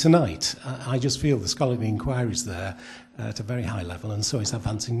 And tonight, I just feel the scholarly inquiry is there at a very high level, and so is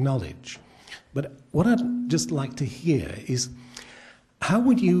advancing knowledge. But what I'd just like to hear is, how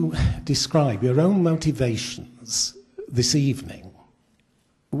would you describe your own motivations this evening,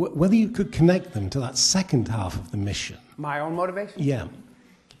 whether you could connect them to that second half of the mission? My own motivation? Yeah.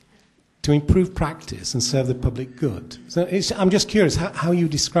 To improve practice and serve the public good. So I'm just curious how you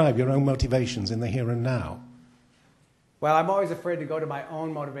describe your own motivations in the here and now. Well, I'm always afraid to go to my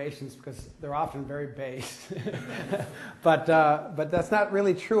own motivations because they're often very base. but that's not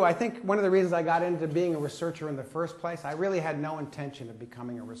really true. I think one of the reasons I got into being a researcher in the first place, I really had no intention of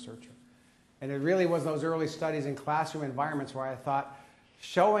becoming a researcher. And it really was those early studies in classroom environments where I thought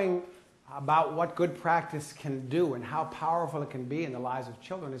showing about what good practice can do and how powerful it can be in the lives of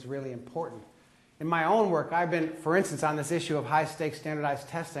children is really important. In my own work, I've been, for instance, on this issue of high-stakes standardized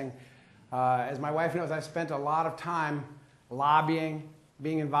testing. As my wife knows, I've spent a lot of time lobbying,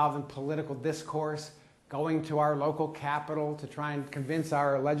 being involved in political discourse, going to our local capital to try and convince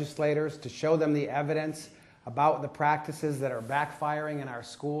our legislators to show them the evidence about the practices that are backfiring in our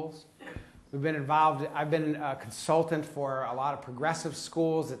schools. We've been involved, I've been a consultant for a lot of progressive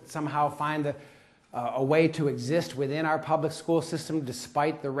schools that somehow find a way to exist within our public school system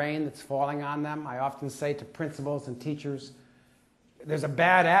despite the rain that's falling on them. I often say to principals and teachers, there's a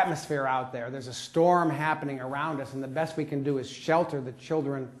bad atmosphere out there. There's a storm happening around us, and the best we can do is shelter the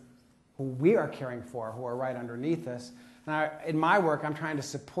children who we are caring for, who are right underneath us. And in my work, I'm trying to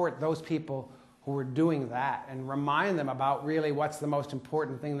support those people who are doing that and remind them about really what's the most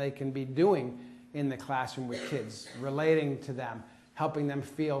important thing they can be doing in the classroom with kids, relating to them, helping them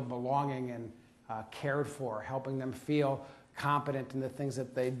feel belonging and cared for, helping them feel competent in the things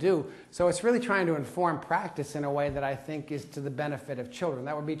that they do. So it's really trying to inform practice in a way that I think is to the benefit of children.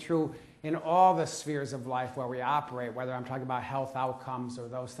 That would be true in all the spheres of life where we operate, whether I'm talking about health outcomes or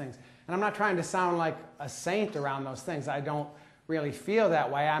those things. And I'm not trying to sound like a saint around those things. I don't really feel that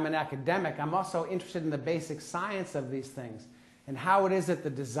way. I'm an academic. I'm also interested in the basic science of these things and how it is that the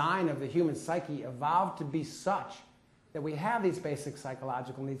design of the human psyche evolved to be such that we have these basic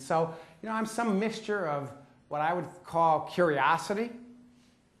psychological needs. So, I'm some mixture of what I would call curiosity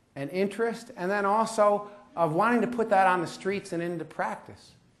and interest, and then also of wanting to put that on the streets and into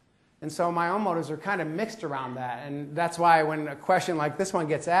practice. And so my own motives are kind of mixed around that, and that's why when a question like this one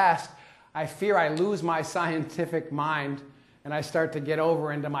gets asked, I fear I lose my scientific mind and I start to get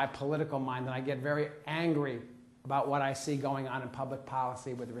over into my political mind, and I get very angry about what I see going on in public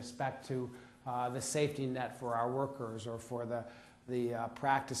policy with respect to the safety net for our workers or for the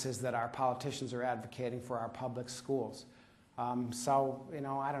practices that our politicians are advocating for our public schools. So,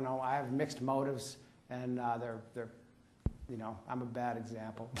 I don't know. I have mixed motives, and they're I'm a bad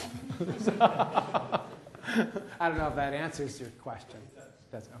example. So, I don't know if that answers your question.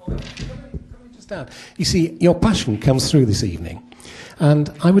 That's okay. Just add, you see, your passion comes through this evening,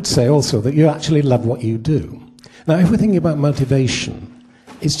 and I would say also that you actually love what you do. Now, if we're thinking about motivation,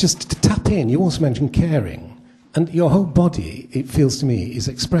 it's just to tap in. You also mentioned caring. And your whole body, it feels to me, is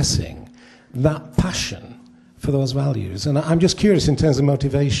expressing that passion for those values. And I'm just curious in terms of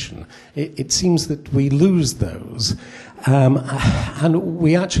motivation. It seems that we lose those, and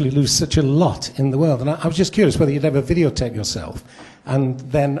we actually lose such a lot in the world. And I was just curious whether you'd ever videotape yourself and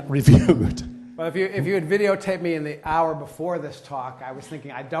then reviewed. Well, if you had videotaped me in the hour before this talk, I was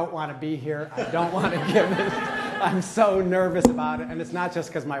thinking, I don't want to be here. I don't want to give this. I'm so nervous about it. And it's not just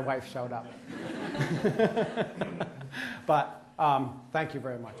because my wife showed up. But thank you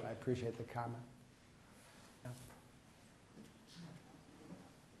very much. I appreciate the comment.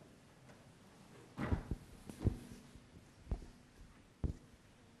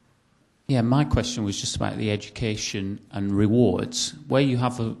 Yeah, my question was just about the education and rewards. Where you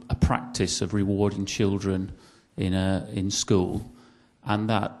have a practice of rewarding children in school, and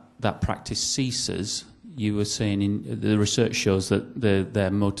that practice ceases, you were saying the research shows that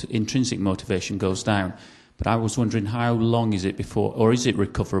their intrinsic motivation goes down. But I was wondering, how long is it before, or is it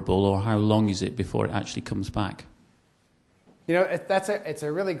recoverable, or how long is it before it actually comes back? It's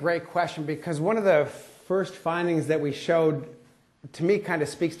a really great question, because one of the first findings that we showed to me, kind of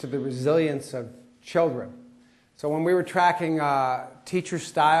speaks to the resilience of children. So when we were tracking teacher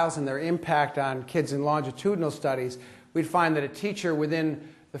styles and their impact on kids in longitudinal studies, we'd find that a teacher within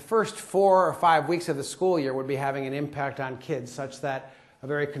the first 4 or 5 weeks of the school year would be having an impact on kids, such that a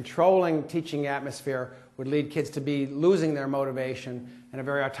very controlling teaching atmosphere would lead kids to be losing their motivation, and a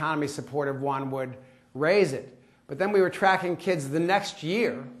very autonomy supportive one would raise it. But then we were tracking kids the next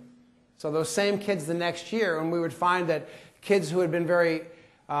year, so those same kids the next year, and we would find that kids who had been very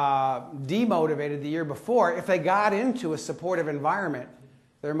demotivated the year before, if they got into a supportive environment,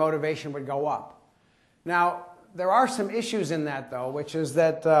 their motivation would go up. Now, there are some issues in that, though, which is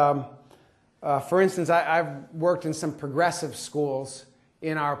that, for instance, I've worked in some progressive schools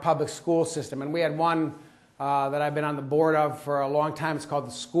in our public school system, and we had one that I've been on the board of for a long time. It's called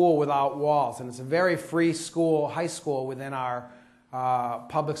the School Without Walls, and it's a very free school, high school within our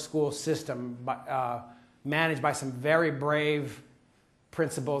public school system, managed by some very brave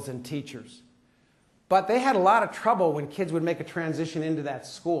principals and teachers. But they had a lot of trouble when kids would make a transition into that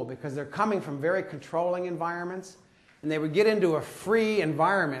school, because they're coming from very controlling environments, and they would get into a free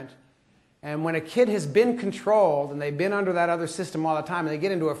environment. And when a kid has been controlled and they've been under that other system all the time, and they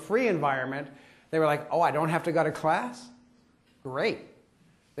get into a free environment, they were like, oh, I don't have to go to class? Great.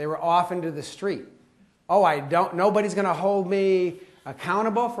 They were off into the street. Oh, nobody's going to hold me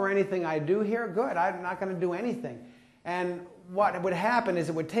accountable for anything I do here? Good, I'm not going to do anything. And what would happen is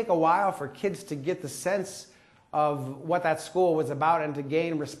it would take a while for kids to get the sense of what that school was about and to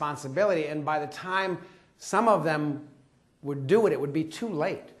gain responsibility. And by the time some of them would do it, it would be too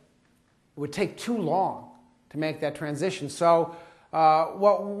late. It would take too long to make that transition. So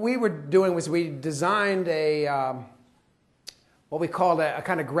what we were doing was we designed what we called a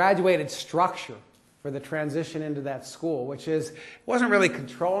kind of graduated structure for the transition into that school, which wasn't really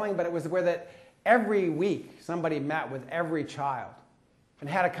controlling, but it was where that every week somebody met with every child and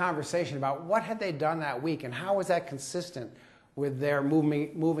had a conversation about what had they done that week and how was that consistent with their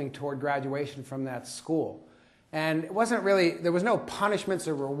moving toward graduation from that school. And it wasn't really, there was no punishments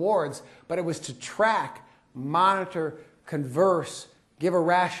or rewards, but it was to track, monitor, converse, give a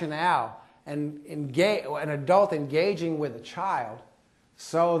rationale, and engage, an adult engaging with a child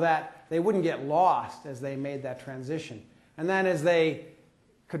so that they wouldn't get lost as they made that transition. And then as they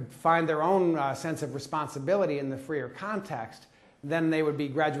could find their own sense of responsibility in the freer context, then they would be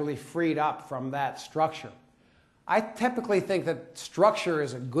gradually freed up from that structure. I typically think that structure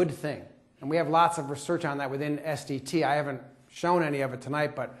is a good thing, and we have lots of research on that within SDT. I haven't shown any of it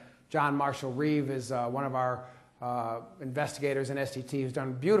tonight, but John Marshall Reeve is one of our investigators in SDT who's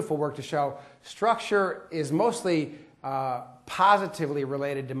done beautiful work to show structure is mostly positively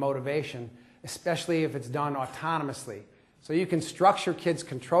related to motivation, especially if it's done autonomously. So you can structure kids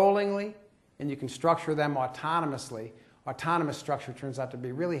controllingly, and you can structure them autonomously. Autonomous structure turns out to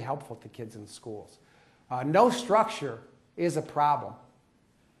be really helpful to kids in schools. No structure is a problem.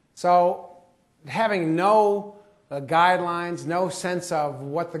 So having no guidelines, no sense of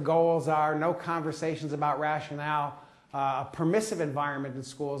what the goals are, no conversations about rationale, a permissive environment in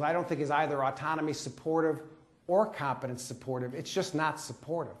schools, I don't think is either autonomy supportive or competence supportive. It's just not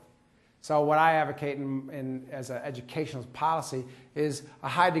supportive. So what I advocate as an educational policy is a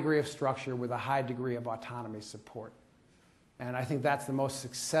high degree of structure with a high degree of autonomy support. And I think that's the most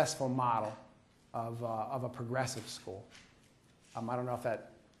successful model of a progressive school. I don't know if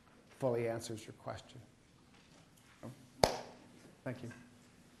that fully answers your question. Thank you.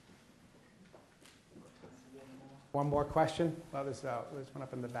 One more question? Well, there's one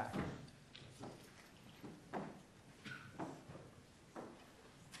up in the back.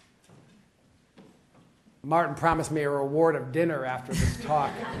 Martin promised me a reward of dinner after this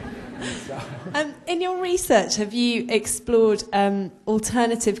talk. So. In your research, have you explored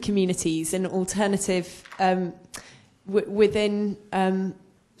alternative communities and alternative within,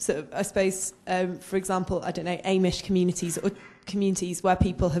 sort of, I suppose, for example, I don't know, Amish communities or communities where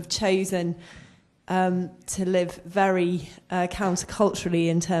people have chosen to live very counterculturally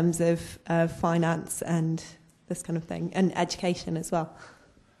in terms of finance and this kind of thing, and education as well?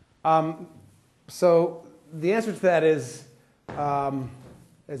 So the answer to that is a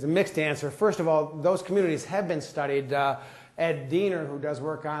mixed answer. First of all, those communities have been studied. Ed Diener, who does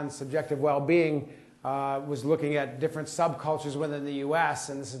work on subjective well-being, was looking at different subcultures within the U.S.,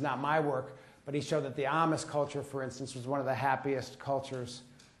 and this is not my work, but he showed that the Amish culture, for instance, was one of the happiest cultures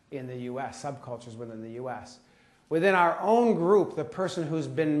in the U.S., subcultures within the U.S. Within our own group, the person who's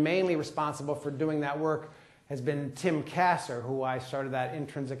been mainly responsible for doing that work has been Tim Kasser, who I started that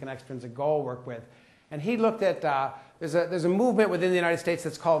intrinsic and extrinsic goal work with. And he looked at, there's a movement within the United States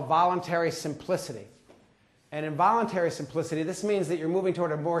that's called voluntary simplicity. And in voluntary simplicity, this means that you're moving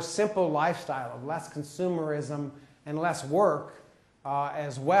toward a more simple lifestyle of less consumerism and less work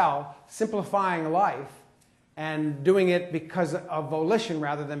as well, simplifying life and doing it because of volition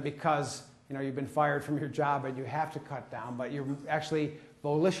rather than because you've been fired from your job and you have to cut down, but you're actually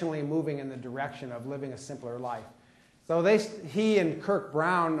volitionally moving in the direction of living a simpler life. So he and Kirk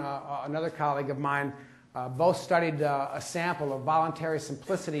Brown, another colleague of mine, both studied a sample of voluntary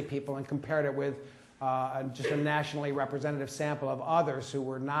simplicity people and compared it with just a nationally representative sample of others who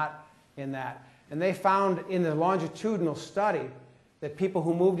were not in that. And they found in the longitudinal study that people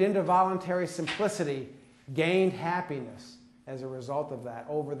who moved into voluntary simplicity gained happiness as a result of that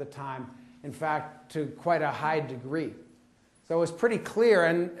over the time, in fact, to quite a high degree. So it was pretty clear,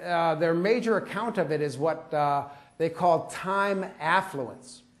 and their major account of it is what they call time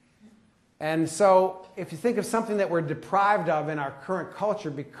affluence. And so if you think of something that we're deprived of in our current culture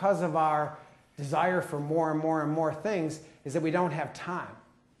because of our desire for more and more and more things, is that we don't have time.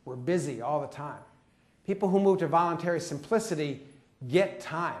 We're busy all the time. People who move to voluntary simplicity get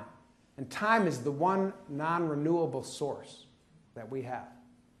time. And time is the one non-renewable source that we have.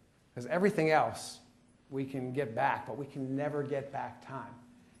 Because everything else we can get back, but we can never get back time.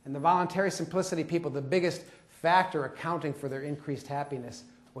 And the voluntary simplicity people, the biggest factor accounting for their increased happiness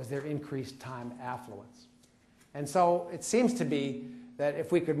was their increased time affluence. And so it seems to be that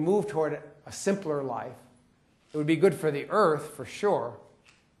if we could move toward a simpler life, it would be good for the earth, for sure,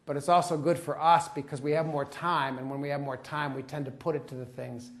 but it's also good for us because we have more time, and when we have more time, we tend to put it to the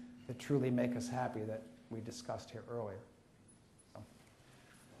things that truly make us happy that we discussed here earlier.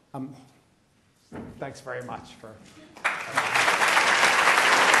 So, thanks very much for...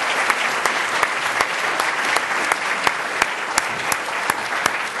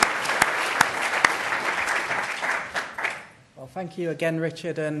 Well, thank you again,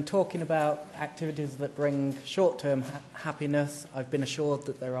 Richard. And talking about activities that bring short-term happiness, I've been assured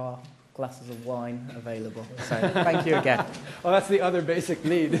that there are glasses of wine available. So thank you again. Well, that's the other basic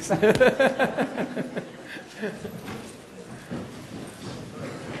need.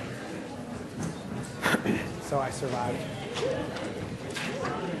 So I survived.